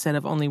work instead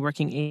of only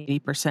working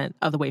 80%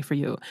 of the way for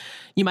you.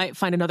 You might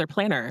find another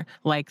planner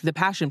like the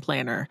Passion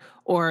Planner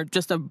or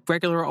just a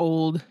regular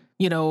old,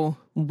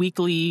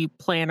 weekly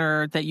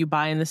planner that you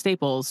buy in the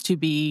Staples to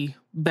be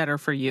better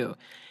for you.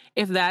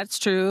 If that's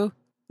true,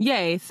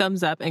 yay,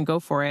 thumbs up and go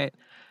for it.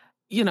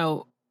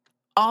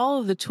 All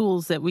of the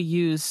tools that we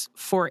use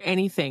for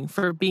anything,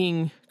 for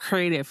being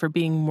creative, for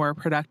being more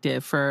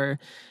productive, for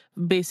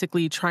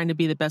basically trying to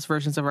be the best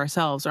versions of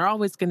ourselves are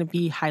always going to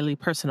be highly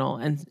personal.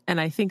 And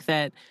I think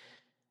that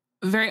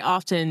very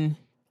often,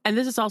 and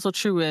this is also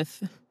true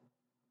with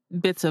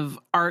bits of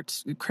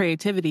art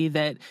creativity,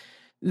 that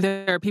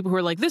there are people who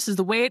are like, this is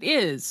the way it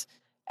is.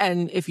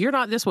 And if you're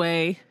not this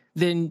way,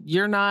 then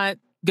you're not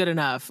good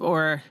enough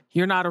or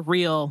you're not a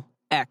real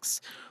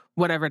X,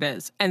 whatever it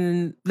is.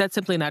 And that's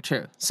simply not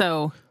true.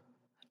 So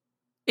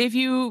if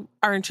you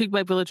are intrigued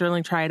by bullet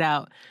journaling, try it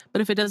out.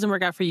 But if it doesn't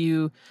work out for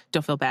you,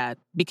 don't feel bad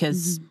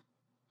because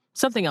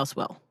something else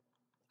will.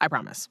 I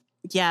promise.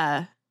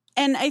 Yeah.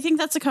 And I think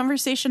that's a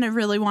conversation I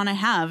really want to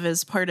have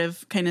as part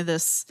of kind of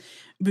this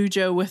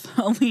Bujo with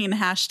Aline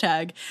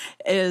hashtag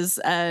is,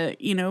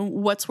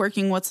 what's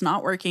working, what's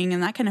not working,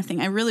 and that kind of thing.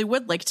 I really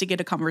would like to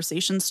get a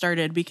conversation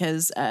started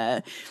because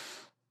I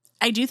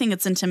do think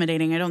it's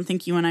intimidating. I don't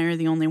think you and I are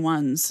the only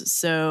ones.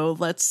 So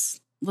let's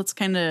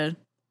kind of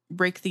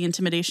break the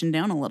intimidation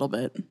down a little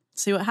bit,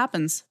 see what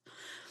happens.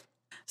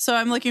 So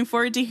I'm looking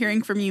forward to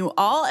hearing from you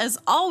all. As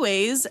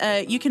always,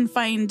 you can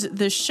find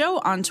the show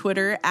on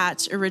Twitter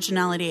at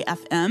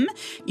OriginalityFM.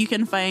 You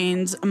can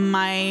find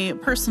my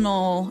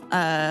personal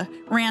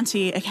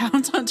ranty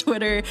account on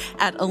Twitter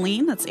at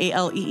Aleen. That's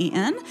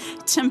Aleen.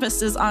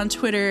 Tempest is on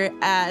Twitter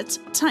at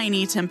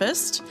Tiny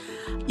Tempest.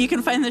 You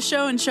can find the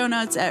show and show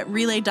notes at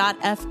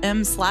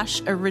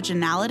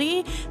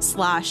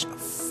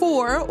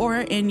relay.fm/originality/4 or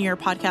in your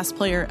podcast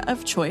player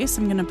of choice.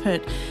 I'm going to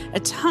put a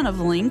ton of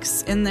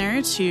links in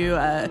there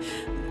to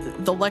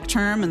the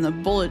Lecterm and the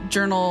Bullet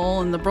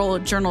Journal and the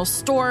Bullet Journal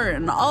store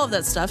and all of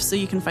that stuff, so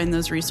you can find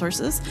those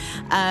resources.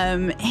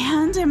 And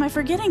am I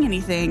forgetting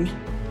anything?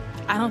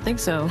 I don't think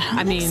so.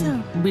 I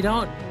mean, we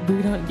don't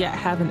yet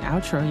have an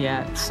outro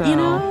yet. So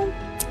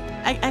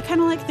I kind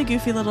of like the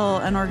goofy little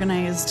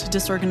unorganized,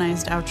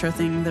 disorganized outro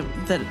thing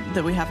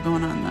that we have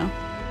going on, though.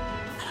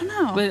 I don't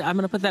know. But I'm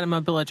going to put that in my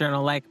bullet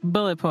journal, like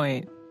bullet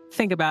point.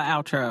 Think about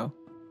outro.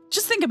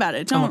 Just think about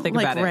it. Don't think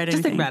about it. Write just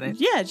anything. think about it.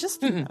 Yeah, just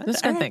think about it.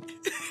 Just gonna think.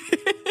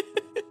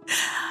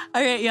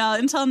 All right, y'all.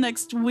 Until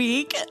next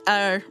week.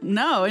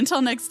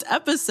 Until next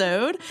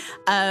episode.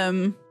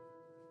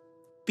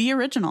 Be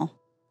original.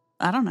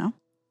 I don't know.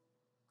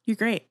 You're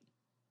great.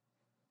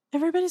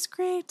 Everybody's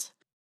great.